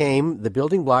that came the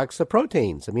building blocks of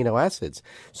proteins, amino acids.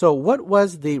 So what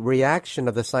was the reaction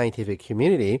of the scientific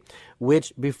community,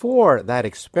 which before that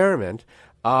experiment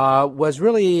was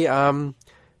really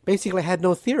basically had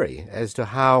no theory as to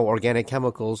how organic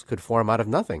chemicals could form out of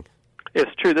nothing? It's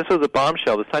true. This was a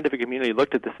bombshell. The scientific community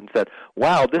looked at this and said,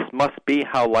 wow, this must be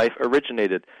how life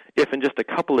originated. If in just a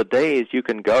couple of days you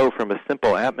can go from a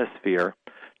simple atmosphere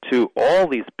to all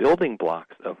these building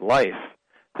blocks of life,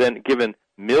 then given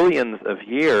millions of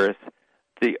years,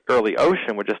 the early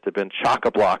ocean would just have been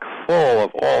chock-a-block full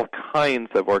of all kinds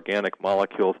of organic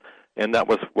molecules, and that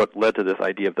was what led to this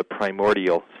idea of the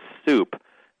primordial soup,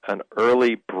 an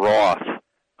early broth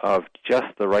of just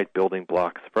the right building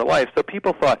blocks for life. So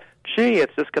people thought, gee,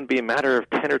 it's just going to be a matter of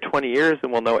 10 or 20 years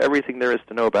and we'll know everything there is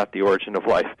to know about the origin of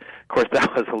life. Of course,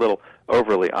 that was a little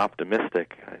overly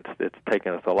optimistic. It's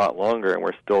taken us a lot longer and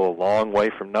we're still a long way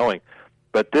from knowing.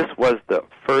 But this was the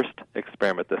first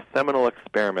experiment, the seminal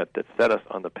experiment that set us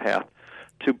on the path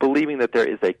to believing that there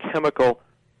is a chemical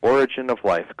origin of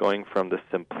life going from the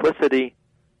simplicity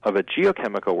of a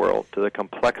geochemical world to the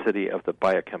complexity of the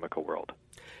biochemical world.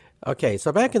 Okay,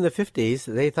 so back in the 50s,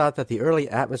 they thought that the early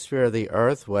atmosphere of the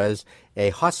Earth was a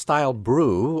hostile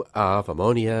brew of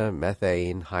ammonia,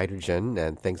 methane, hydrogen,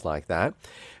 and things like that.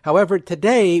 However,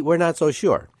 today, we're not so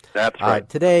sure. That's right.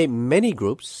 Today, many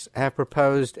groups have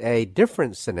proposed a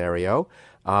different scenario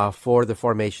for the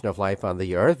formation of life on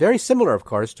the Earth. Very similar, of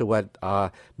course, to what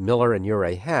Miller and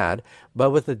Urey had, but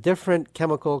with a different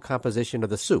chemical composition of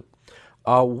the soup.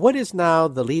 What is now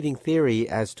the leading theory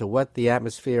as to what the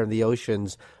atmosphere and the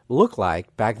oceans look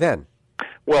like back then?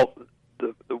 Well,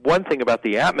 the one thing about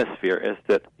the atmosphere is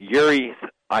that Urey's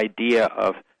idea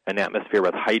of an atmosphere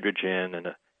with hydrogen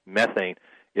and methane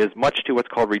is much to what's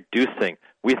called reducing.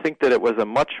 We think that it was a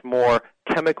much more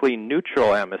chemically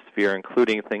neutral atmosphere,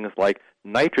 including things like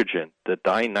nitrogen, the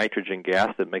dinitrogen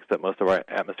gas that makes up most of our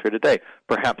atmosphere today,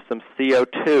 perhaps some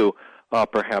CO2,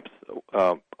 perhaps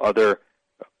other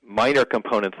minor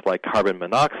components like carbon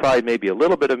monoxide, maybe a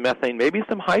little bit of methane, maybe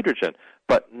some hydrogen,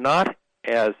 but not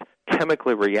as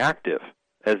chemically reactive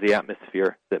as the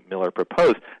atmosphere that Miller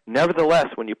proposed. Nevertheless,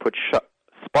 when you put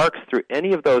sparks through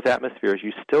any of those atmospheres,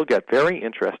 you still get very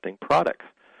interesting products.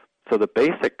 So the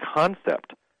basic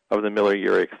concept of the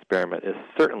Miller-Urey experiment is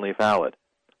certainly valid.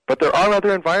 But there are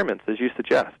other environments, as you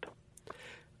suggest.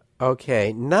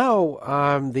 Okay,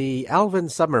 now the Alvin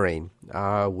submarine,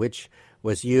 which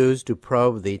was used to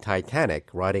probe the Titanic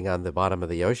riding on the bottom of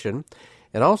the ocean,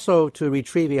 and also to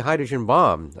retrieve a hydrogen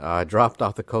bomb dropped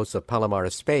off the coast of Palomar,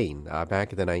 Spain,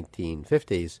 back in the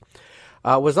 1950s,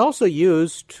 was also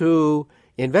used to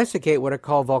investigate what are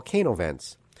called volcano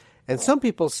vents. And some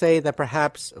people say that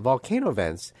perhaps volcano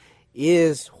vents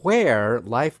is where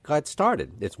life got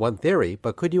started. It's one theory,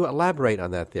 but could you elaborate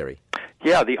on that theory?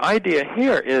 Yeah, the idea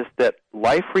here is that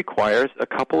life requires a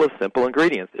couple of simple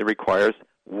ingredients. It requires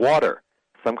water,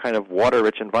 some kind of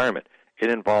water-rich environment.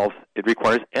 It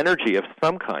requires energy of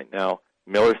some kind. Now,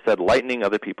 Miller said lightning,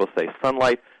 other people say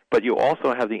sunlight, but you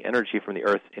also have the energy from the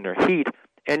Earth's inner heat,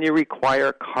 and you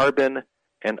require carbon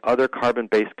and other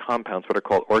carbon-based compounds, what are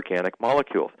called organic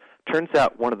molecules. Turns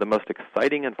out one of the most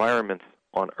exciting environments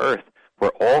on Earth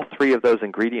where all three of those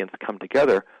ingredients come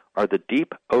together are the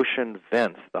deep ocean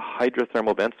vents, the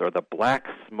hydrothermal vents, or the black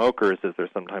smokers, as they're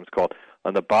sometimes called,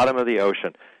 on the bottom of the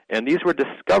ocean. And these were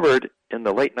discovered in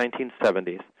the late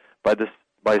 1970s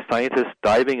by scientists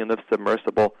diving in the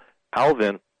submersible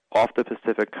Alvin off the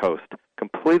Pacific coast.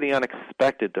 Completely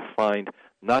unexpected to find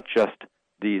not just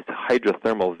these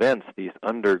hydrothermal vents, these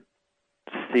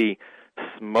undersea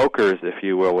smokers, if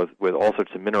you will, with all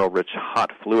sorts of mineral-rich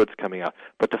hot fluids coming out,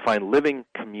 but to find living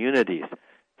communities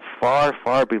far,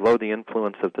 far below the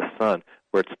influence of the sun,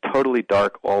 where it's totally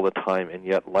dark all the time, and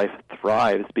yet life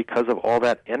thrives because of all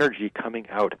that energy coming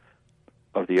out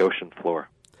of the ocean floor.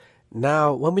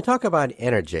 Now, when we talk about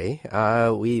energy,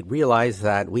 we realize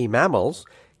that we mammals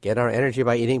get our energy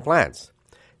by eating plants.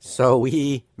 So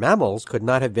we mammals could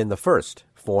not have been the first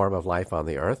form of life on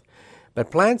the Earth. But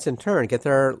plants, in turn, get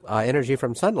their energy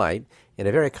from sunlight in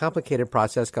a very complicated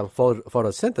process called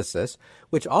photosynthesis,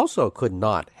 which also could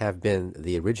not have been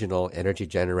the original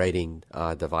energy-generating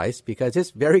device because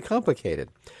it's very complicated.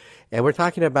 And we're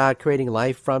talking about creating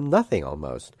life from nothing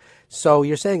almost. So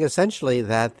you're saying essentially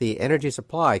that the energy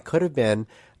supply could have been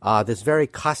this very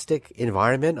caustic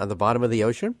environment on the bottom of the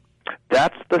ocean?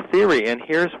 That's the theory, and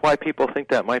here's why people think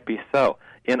that might be so.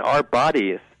 In our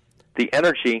bodies, the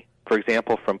energy, for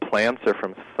example, from plants or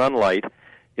from sunlight,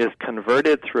 is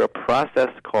converted through a process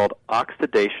called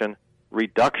oxidation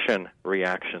reduction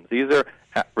reactions. These are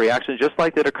reactions just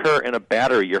like that occur in a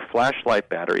battery, your flashlight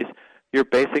batteries. You're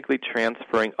basically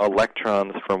transferring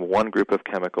electrons from one group of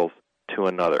chemicals to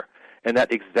another. And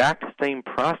that exact same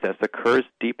process occurs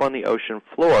deep on the ocean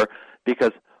floor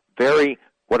because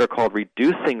what are called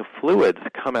reducing fluids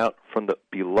come out from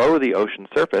below the ocean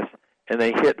surface, and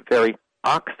they hit very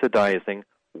oxidizing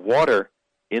water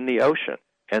in the ocean.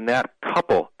 And that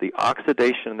couple, the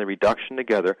oxidation and the reduction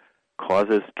together,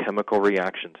 causes chemical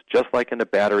reactions. Just like in a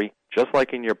battery, just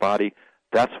like in your body,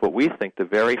 that's what we think the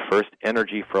very first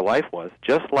energy for life was,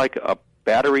 just like a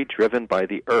battery driven by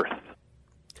the Earth.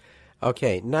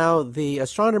 Okay, now the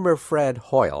astronomer Fred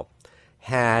Hoyle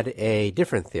had a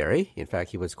different theory. In fact,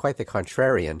 he was quite the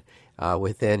contrarian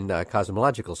within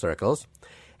cosmological circles.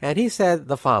 And he said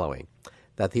the following,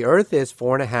 that the Earth is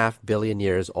 4.5 billion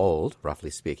years old,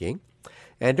 roughly speaking,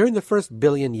 and during the first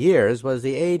billion years was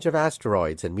the age of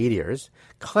asteroids and meteors,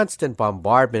 constant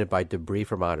bombardment by debris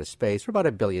from outer space for about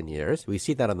 1 billion years. We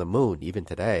see that on the moon even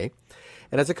today.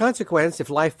 And as a consequence,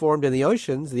 if life formed in the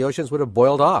oceans would have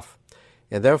boiled off,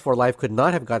 and therefore life could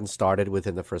not have gotten started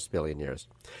within the first billion years.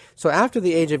 So after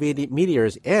the age of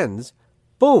meteors ends,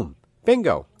 boom,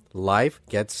 bingo, life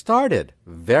gets started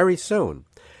very soon.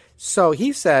 So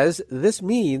he says this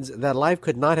means that life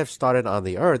could not have started on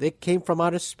the Earth. It came from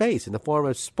outer space in the form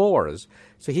of spores.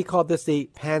 So he called this the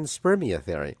panspermia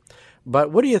theory.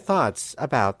 But what are your thoughts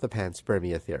about the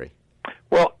panspermia theory?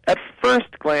 Well, at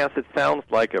first glance, it sounds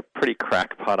like a pretty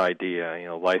crackpot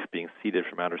idea, life being seeded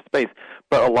from outer space.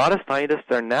 But a lot of scientists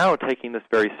are now taking this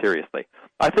very seriously.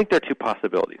 I think there are two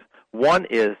possibilities. One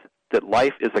is that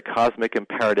life is a cosmic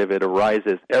imperative. It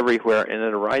arises everywhere, and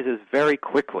it arises very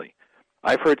quickly.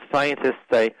 I've heard scientists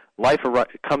say life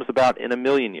comes about in 1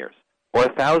 million years or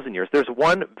 1,000 years. There's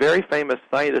one very famous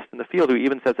scientist in the field who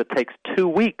even says it takes 2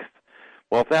 weeks.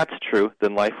 Well, if that's true,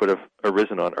 then life would have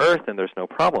arisen on Earth, and there's no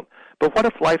problem. But what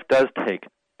if life does take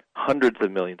hundreds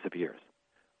of millions of years?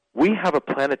 We have a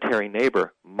planetary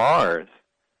neighbor, Mars,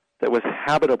 that was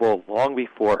habitable long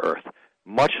before Earth,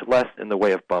 much less in the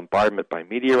way of bombardment by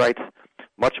meteorites,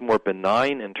 much more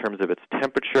benign in terms of its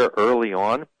temperature early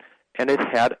on, and it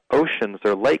had oceans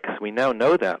or lakes. We now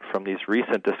know that from these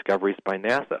recent discoveries by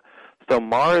NASA. So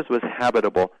Mars was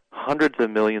habitable hundreds of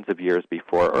millions of years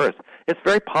before Earth. It's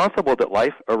very possible that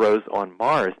life arose on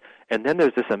Mars, and then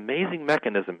there's this amazing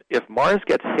mechanism. If Mars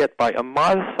gets hit by a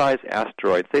modest-sized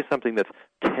asteroid, say something that's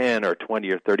 10 or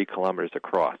 20 or 30 kilometers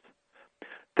across,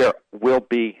 there will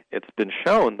be, it's been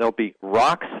shown, there'll be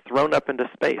rocks thrown up into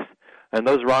space, and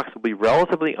those rocks will be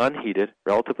relatively unheated,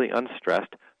 relatively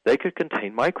unstressed. They could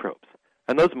contain microbes,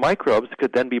 and those microbes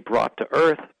could then be brought to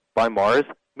Earth by Mars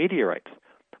meteorites.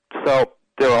 So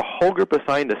there are a whole group of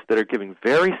scientists that are giving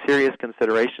very serious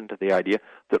consideration to the idea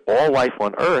that all life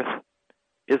on Earth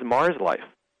is Mars life,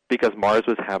 because Mars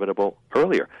was habitable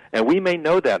earlier. And we may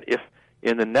know that if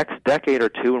in the next decade or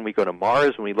two, when we go to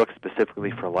Mars, when we look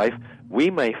specifically for life, we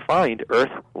may find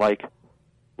Earth-like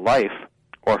life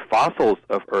or fossils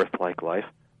of Earth-like life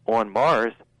on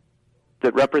Mars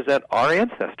that represent our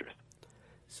ancestors.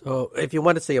 So if you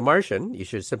want to see a Martian, you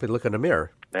should simply look in a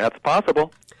mirror. That's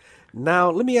possible. Now,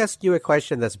 let me ask you a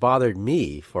question that's bothered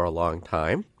me for a long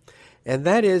time, and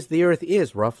that is the Earth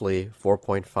is roughly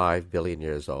 4.5 billion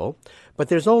years old, but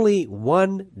there's only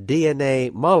one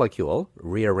DNA molecule,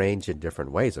 rearranged in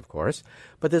different ways, of course,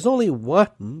 but there's only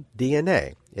one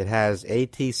DNA. It has A,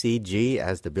 T, C, G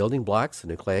as the building blocks, the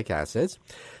nucleic acids.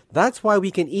 That's why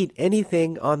we can eat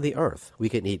anything on the Earth. We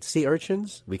can eat sea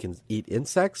urchins, we can eat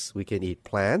insects, we can eat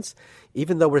plants,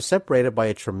 even though we're separated by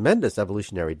a tremendous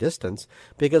evolutionary distance,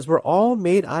 because we're all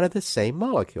made out of the same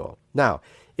molecule. Now,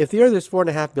 if the Earth is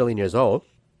 4.5 billion years old,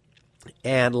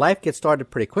 and life gets started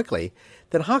pretty quickly,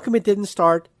 then how come it didn't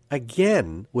start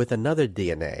again with another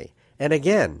DNA, and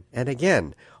again, and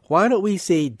again? Why don't we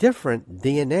see different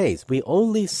DNAs? We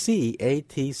only see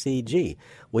ATCG.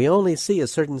 We only see a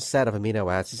certain set of amino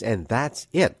acids, and that's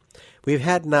it. We've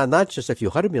had now not just a few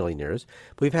 100 million years,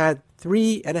 but we've had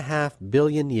 3.5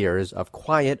 billion years of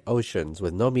quiet oceans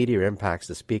with no meteor impacts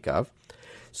to speak of.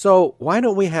 So why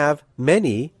don't we have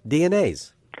many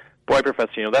DNAs? Boy,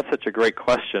 Professor, that's such a great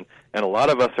question, and a lot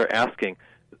of us are asking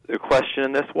the question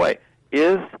in this way.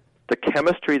 Is the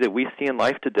chemistry that we see in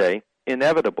life today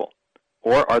inevitable?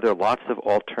 Or are there lots of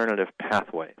alternative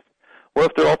pathways? Well,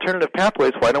 if there are alternative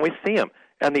pathways, why don't we see them?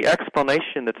 And the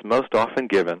explanation that's most often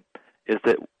given is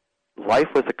that life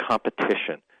was a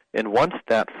competition. And once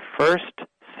that first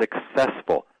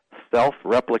successful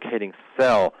self-replicating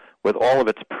cell with all of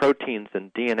its proteins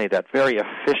and DNA, that very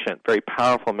efficient, very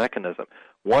powerful mechanism,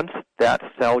 once that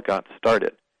cell got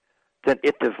started, then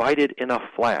it divided in a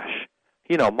flash.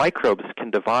 Microbes can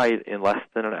divide in less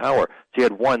than an hour. So you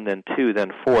had 1, then 2,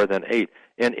 then 4, then 8.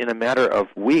 And in a matter of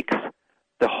weeks,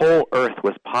 the whole Earth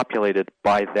was populated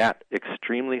by that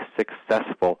extremely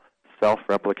successful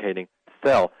self-replicating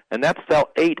cell. And that cell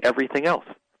ate everything else.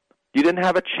 You didn't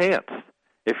have a chance.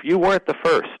 If you weren't the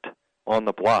first on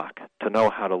the block to know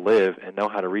how to live and know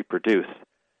how to reproduce,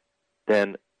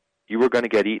 then you were going to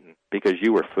get eaten because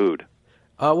you were food.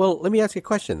 Well, let me ask you a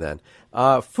question then.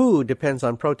 Food depends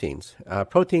on proteins.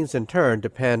 Proteins, in turn,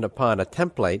 depend upon a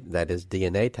template, that is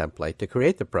DNA template, to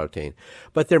create the protein.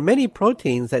 But there are many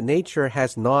proteins that nature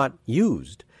has not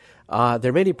used. There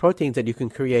are many proteins that you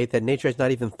can create that nature has not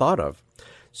even thought of.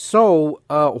 So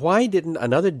why didn't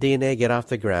another DNA get off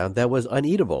the ground that was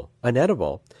unedible,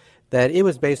 that it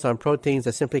was based on proteins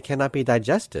that simply cannot be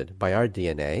digested by our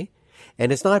DNA?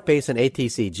 And it's not based on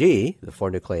ATCG, the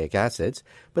 4 nucleic acids,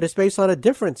 but it's based on a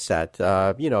different set,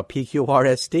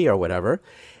 PQRST or whatever.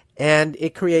 And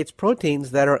it creates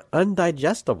proteins that are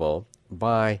undigestible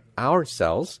by our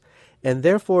cells, and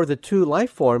therefore the two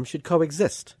life forms should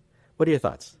coexist. What are your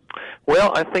thoughts?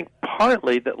 Well, I think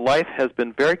partly that life has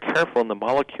been very careful in the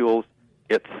molecules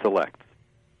it selects.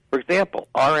 For example,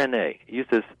 RNA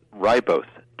uses ribose.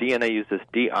 DNA uses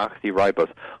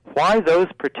deoxyribose. Why those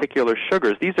particular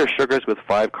sugars? These are sugars with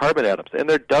 5 carbon atoms, and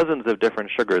there are dozens of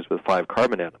different sugars with 5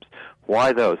 carbon atoms.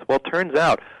 Why those? Well, it turns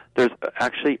out there's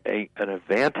actually an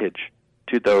advantage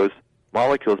to those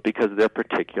molecules because of their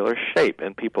particular shape,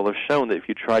 and people have shown that if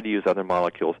you try to use other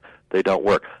molecules, they don't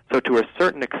work. So to a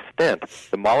certain extent,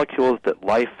 the molecules that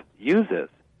life uses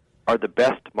are the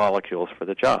best molecules for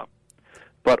the job.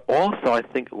 But also, I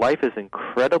think life is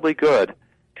incredibly good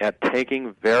at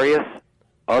taking various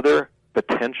other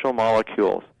potential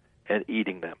molecules and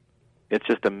eating them. It's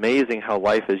just amazing how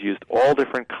life has used all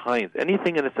different kinds.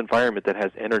 Anything in its environment that has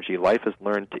energy, life has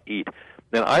learned to eat.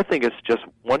 And I think it's just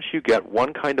once you get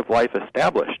one kind of life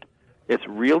established, it's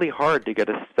really hard to get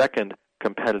a second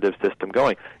competitive system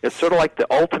going. It's sort of like the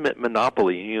ultimate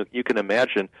monopoly. You can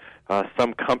imagine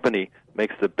some company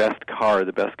makes the best car,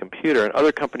 the best computer, and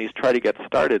other companies try to get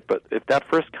started. But if that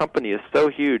first company is so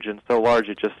huge and so large,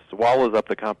 it just swallows up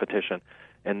the competition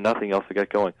and nothing else to get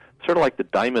going. Sort of like the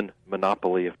diamond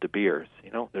monopoly of De Beers.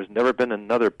 There's never been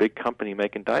another big company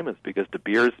making diamonds because De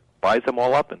Beers buys them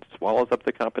all up and swallows up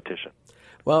the competition.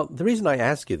 Well, the reason I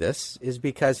ask you this is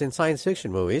because in science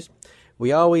fiction movies,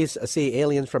 we always see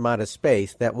aliens from outer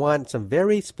space that want some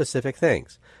very specific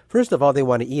things. First of all, they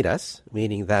want to eat us,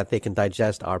 meaning that they can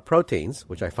digest our proteins,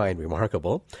 which I find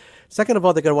remarkable. Second of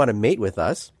all, they're going to want to mate with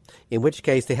us, in which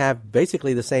case they have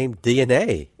basically the same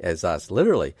DNA as us,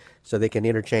 literally, so they can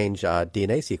interchange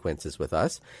DNA sequences with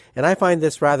us. And I find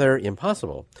this rather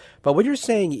impossible. But what you're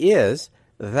saying is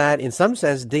that in some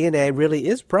sense DNA really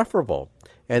is preferable,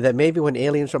 and that maybe when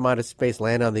aliens from outer space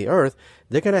land on the Earth,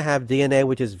 they're going to have DNA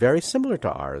which is very similar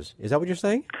to ours. Is that what you're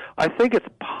saying? I think it's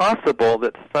possible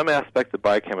that some aspects of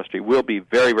biochemistry will be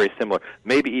very, very similar,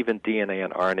 maybe even DNA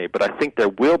and RNA, but I think there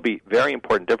will be very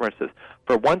important differences.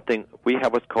 For one thing, we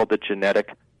have what's called the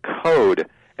genetic code,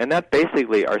 and that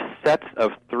basically are sets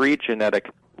of 3 genetic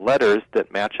letters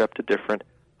that match up to different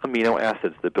amino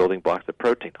acids, the building blocks of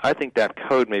protein. I think that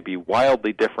code may be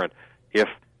wildly different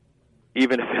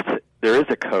even if there is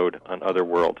a code on other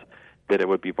worlds, that it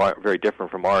would be very different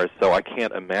from ours. So I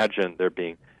can't imagine there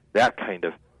being that kind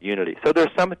of unity. So there's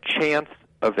some chance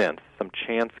events, some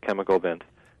chance chemical events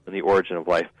in the origin of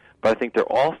life. But I think there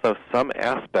are also some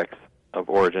aspects of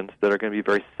origins that are going to be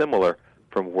very similar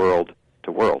from world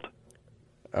to world.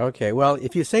 Okay, well,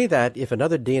 if you say that if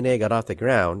another DNA got off the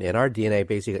ground and our DNA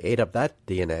basically ate up that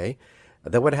DNA,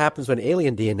 then what happens when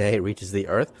alien DNA reaches the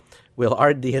Earth? Will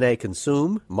our DNA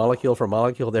consume, molecule for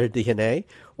molecule, their DNA,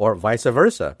 or vice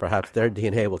versa? Perhaps their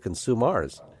DNA will consume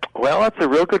ours. Well, that's a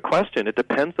real good question. It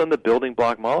depends on the building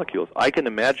block molecules. I can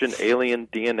imagine alien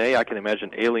DNA, I can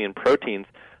imagine alien proteins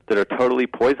that are totally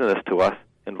poisonous to us,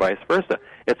 and vice versa.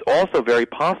 It's also very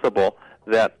possible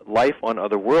that life on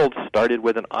other worlds started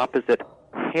with an opposite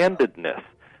handedness.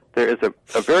 There is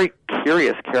a very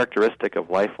curious characteristic of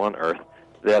life on Earth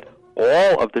that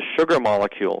all of the sugar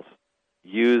molecules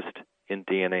used in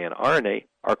DNA and RNA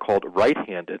are called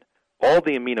right-handed. All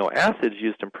the amino acids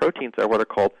used in proteins are what are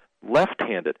called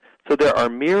left-handed. So there are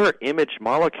mirror image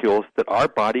molecules that our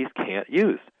bodies can't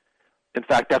use. In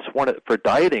fact, that's for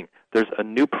dieting. There's a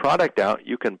new product out.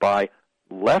 You can buy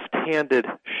left-handed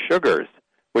sugars,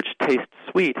 which taste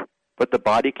sweet, but the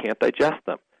body can't digest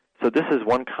them. So this is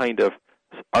one kind of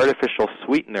artificial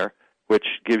sweetener which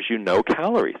gives you no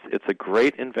calories. It's a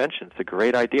great invention. It's a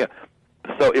great idea.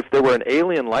 So if there were an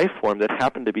alien life form that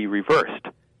happened to be reversed,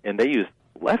 and they used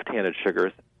left-handed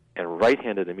sugars and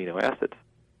right-handed amino acids,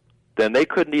 then they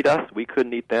couldn't eat us, we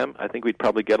couldn't eat them. I think we'd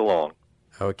probably get along.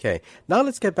 Okay. Now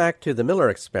let's get back to the Miller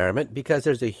experiment, because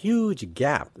there's a huge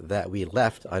gap that we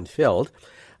left unfilled.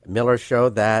 Miller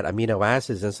showed that amino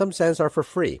acids, in some sense, are for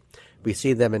free. We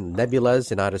see them in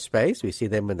nebulas in outer space. We see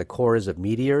them in the cores of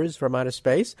meteors from outer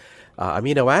space.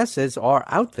 Amino acids are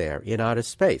out there in outer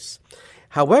space.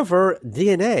 However,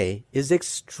 DNA is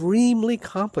extremely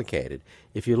complicated.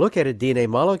 If you look at a DNA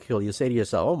molecule, you say to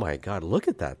yourself, oh my God, look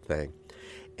at that thing.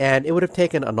 And it would have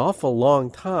taken an awful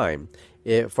long time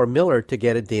for Miller to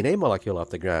get a DNA molecule off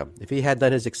the ground. If he had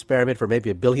done his experiment for maybe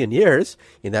 1 billion years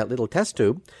in that little test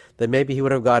tube, then maybe he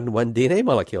would have gotten one DNA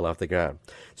molecule off the ground.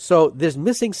 So there's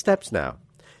missing steps now.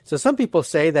 So some people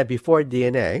say that before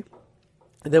DNA,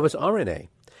 there was RNA.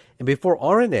 And before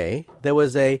RNA, there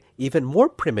was even more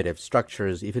primitive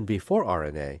structures even before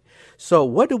RNA. So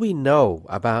what do we know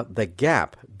about the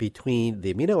gap between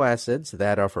the amino acids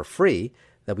that are for free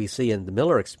that we see in the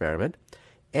Miller experiment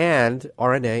and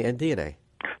RNA and DNA?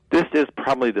 This is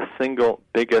probably the single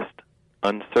biggest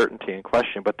uncertainty in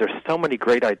question, but there's so many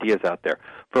great ideas out there.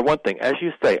 For one thing, as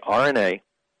you say, RNA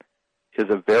is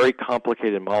a very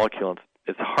complicated molecule.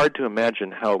 It's hard to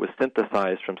imagine how it was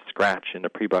synthesized from scratch in a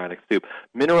prebiotic soup.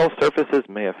 Mineral surfaces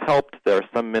may have helped. There are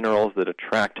some minerals that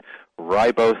attract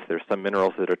ribose. There are some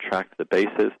minerals that attract the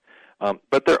bases.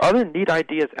 But there are other neat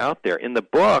ideas out there. In the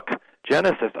book,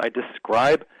 Genesis, I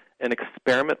describe an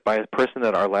experiment by a person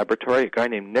at our laboratory, a guy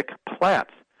named Nick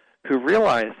Platts, who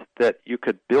realized that you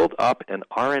could build up an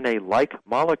RNA-like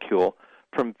molecule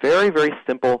from very, very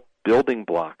simple building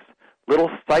blocks.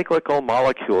 Little cyclical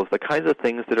molecules, the kinds of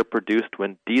things that are produced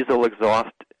when diesel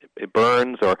exhaust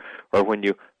burns or when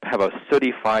you have a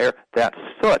sooty fire. That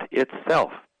soot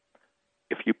itself,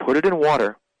 if you put it in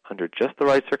water under just the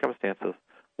right circumstances,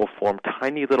 will form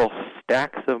tiny little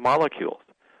stacks of molecules.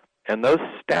 And those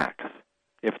stacks,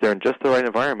 if they're in just the right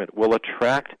environment, will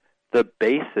attract the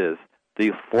bases,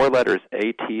 the 4 letters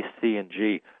A, T, C, and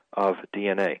G of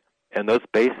DNA. And those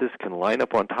bases can line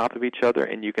up on top of each other,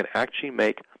 and you can actually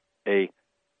make a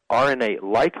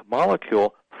RNA-like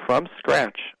molecule from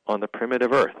scratch on the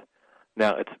primitive Earth.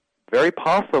 Now, it's very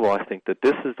possible, I think, that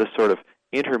this is the sort of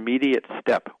intermediate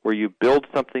step where you build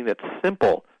something that's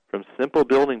simple from simple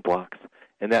building blocks,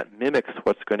 and that mimics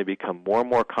what's going to become more and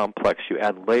more complex. You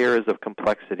add layers of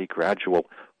complexity, gradual,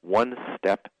 one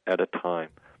step at a time.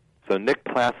 So Nick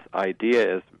Platt's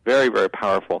idea is very, very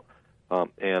powerful,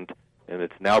 and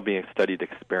it's now being studied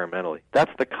experimentally.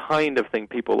 That's the kind of thing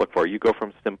people look for. You go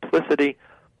from simplicity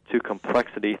to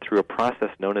complexity through a process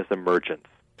known as emergence.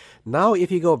 Now,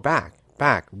 if you go back,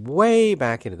 way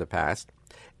back into the past,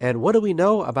 and what do we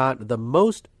know about the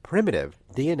most primitive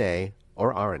DNA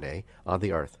or RNA on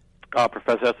the Earth? Oh,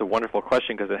 Professor, that's a wonderful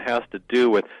question because it has to do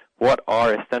with what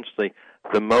are essentially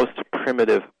the most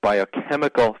primitive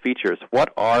biochemical features.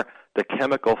 What are the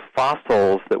chemical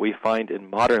fossils that we find in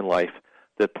modern life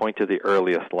that point to the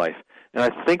earliest life? And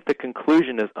I think the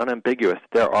conclusion is unambiguous.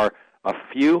 There are a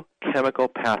few chemical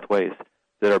pathways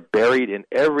that are buried in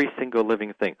every single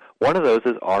living thing. One of those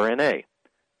is RNA,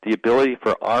 the ability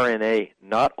for RNA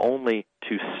not only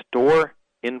to store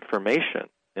information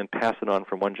and pass it on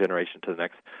from one generation to the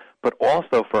next, but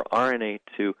also for RNA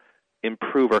to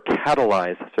improve or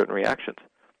catalyze certain reactions.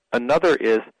 Another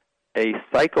is a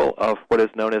cycle of what is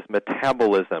known as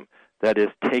metabolism, that is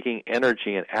taking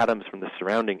energy and atoms from the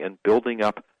surrounding and building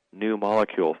up new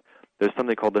molecules. There's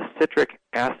something called the citric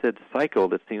acid cycle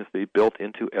that seems to be built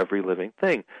into every living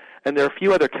thing. And there are a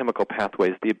few other chemical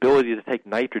pathways. The ability to take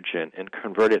nitrogen and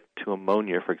convert it to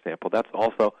ammonia, for example, that's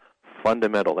also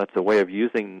fundamental. That's a way of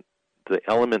using the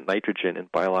element nitrogen in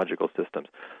biological systems.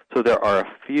 So there are a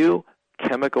few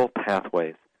chemical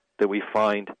pathways that we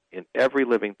find in every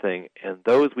living thing, and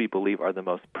those we believe are the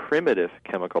most primitive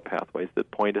chemical pathways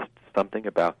that point us to something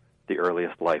about the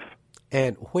earliest life.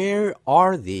 And where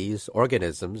are these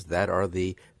organisms that are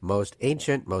the most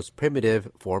ancient, most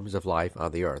primitive forms of life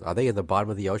on the earth? Are they in the bottom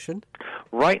of the ocean?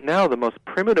 Right now, the most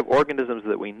primitive organisms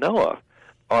that we know of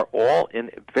are all in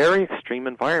very extreme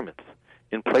environments,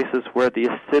 in places where the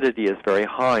acidity is very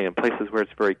high, in places where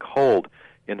it's very cold,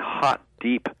 in hot,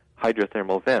 deep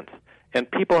hydrothermal vents. And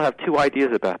people have two ideas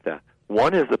about that.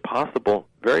 One is the possible,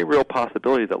 very real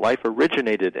possibility that life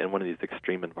originated in one of these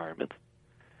extreme environments.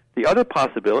 The other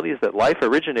possibility is that life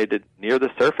originated near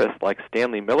the surface, like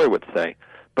Stanley Miller would say,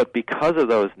 but because of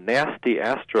those nasty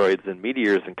asteroids and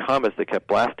meteors and comets that kept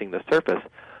blasting the surface,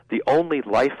 the only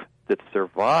life that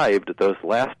survived those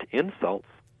last insults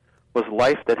was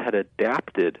life that had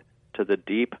adapted to the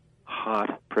deep,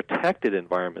 hot, protected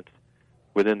environments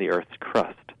within the Earth's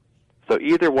crust. So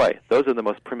either way, those are the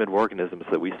most primitive organisms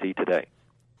that we see today.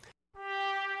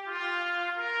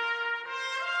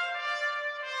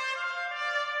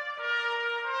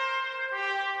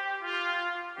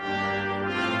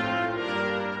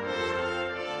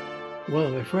 Well,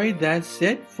 I'm afraid that's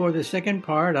it for the second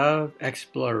part of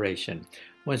Exploration.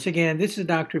 Once again, this is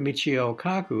Dr. Michio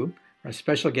Kaku. Our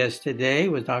special guest today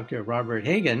was Dr. Robert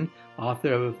Hagen,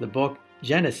 author of the book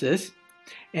Genesis.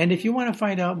 And if you want to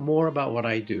find out more about what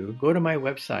I do, go to my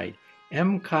website,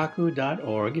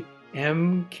 mkaku.org,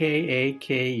 mkaku.org,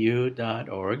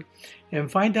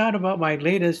 and find out about my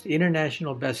latest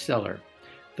international bestseller,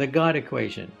 The God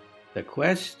Equation, The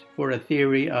Quest for a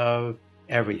Theory of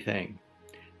Everything.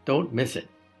 Don't miss it.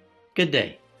 Good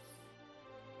day.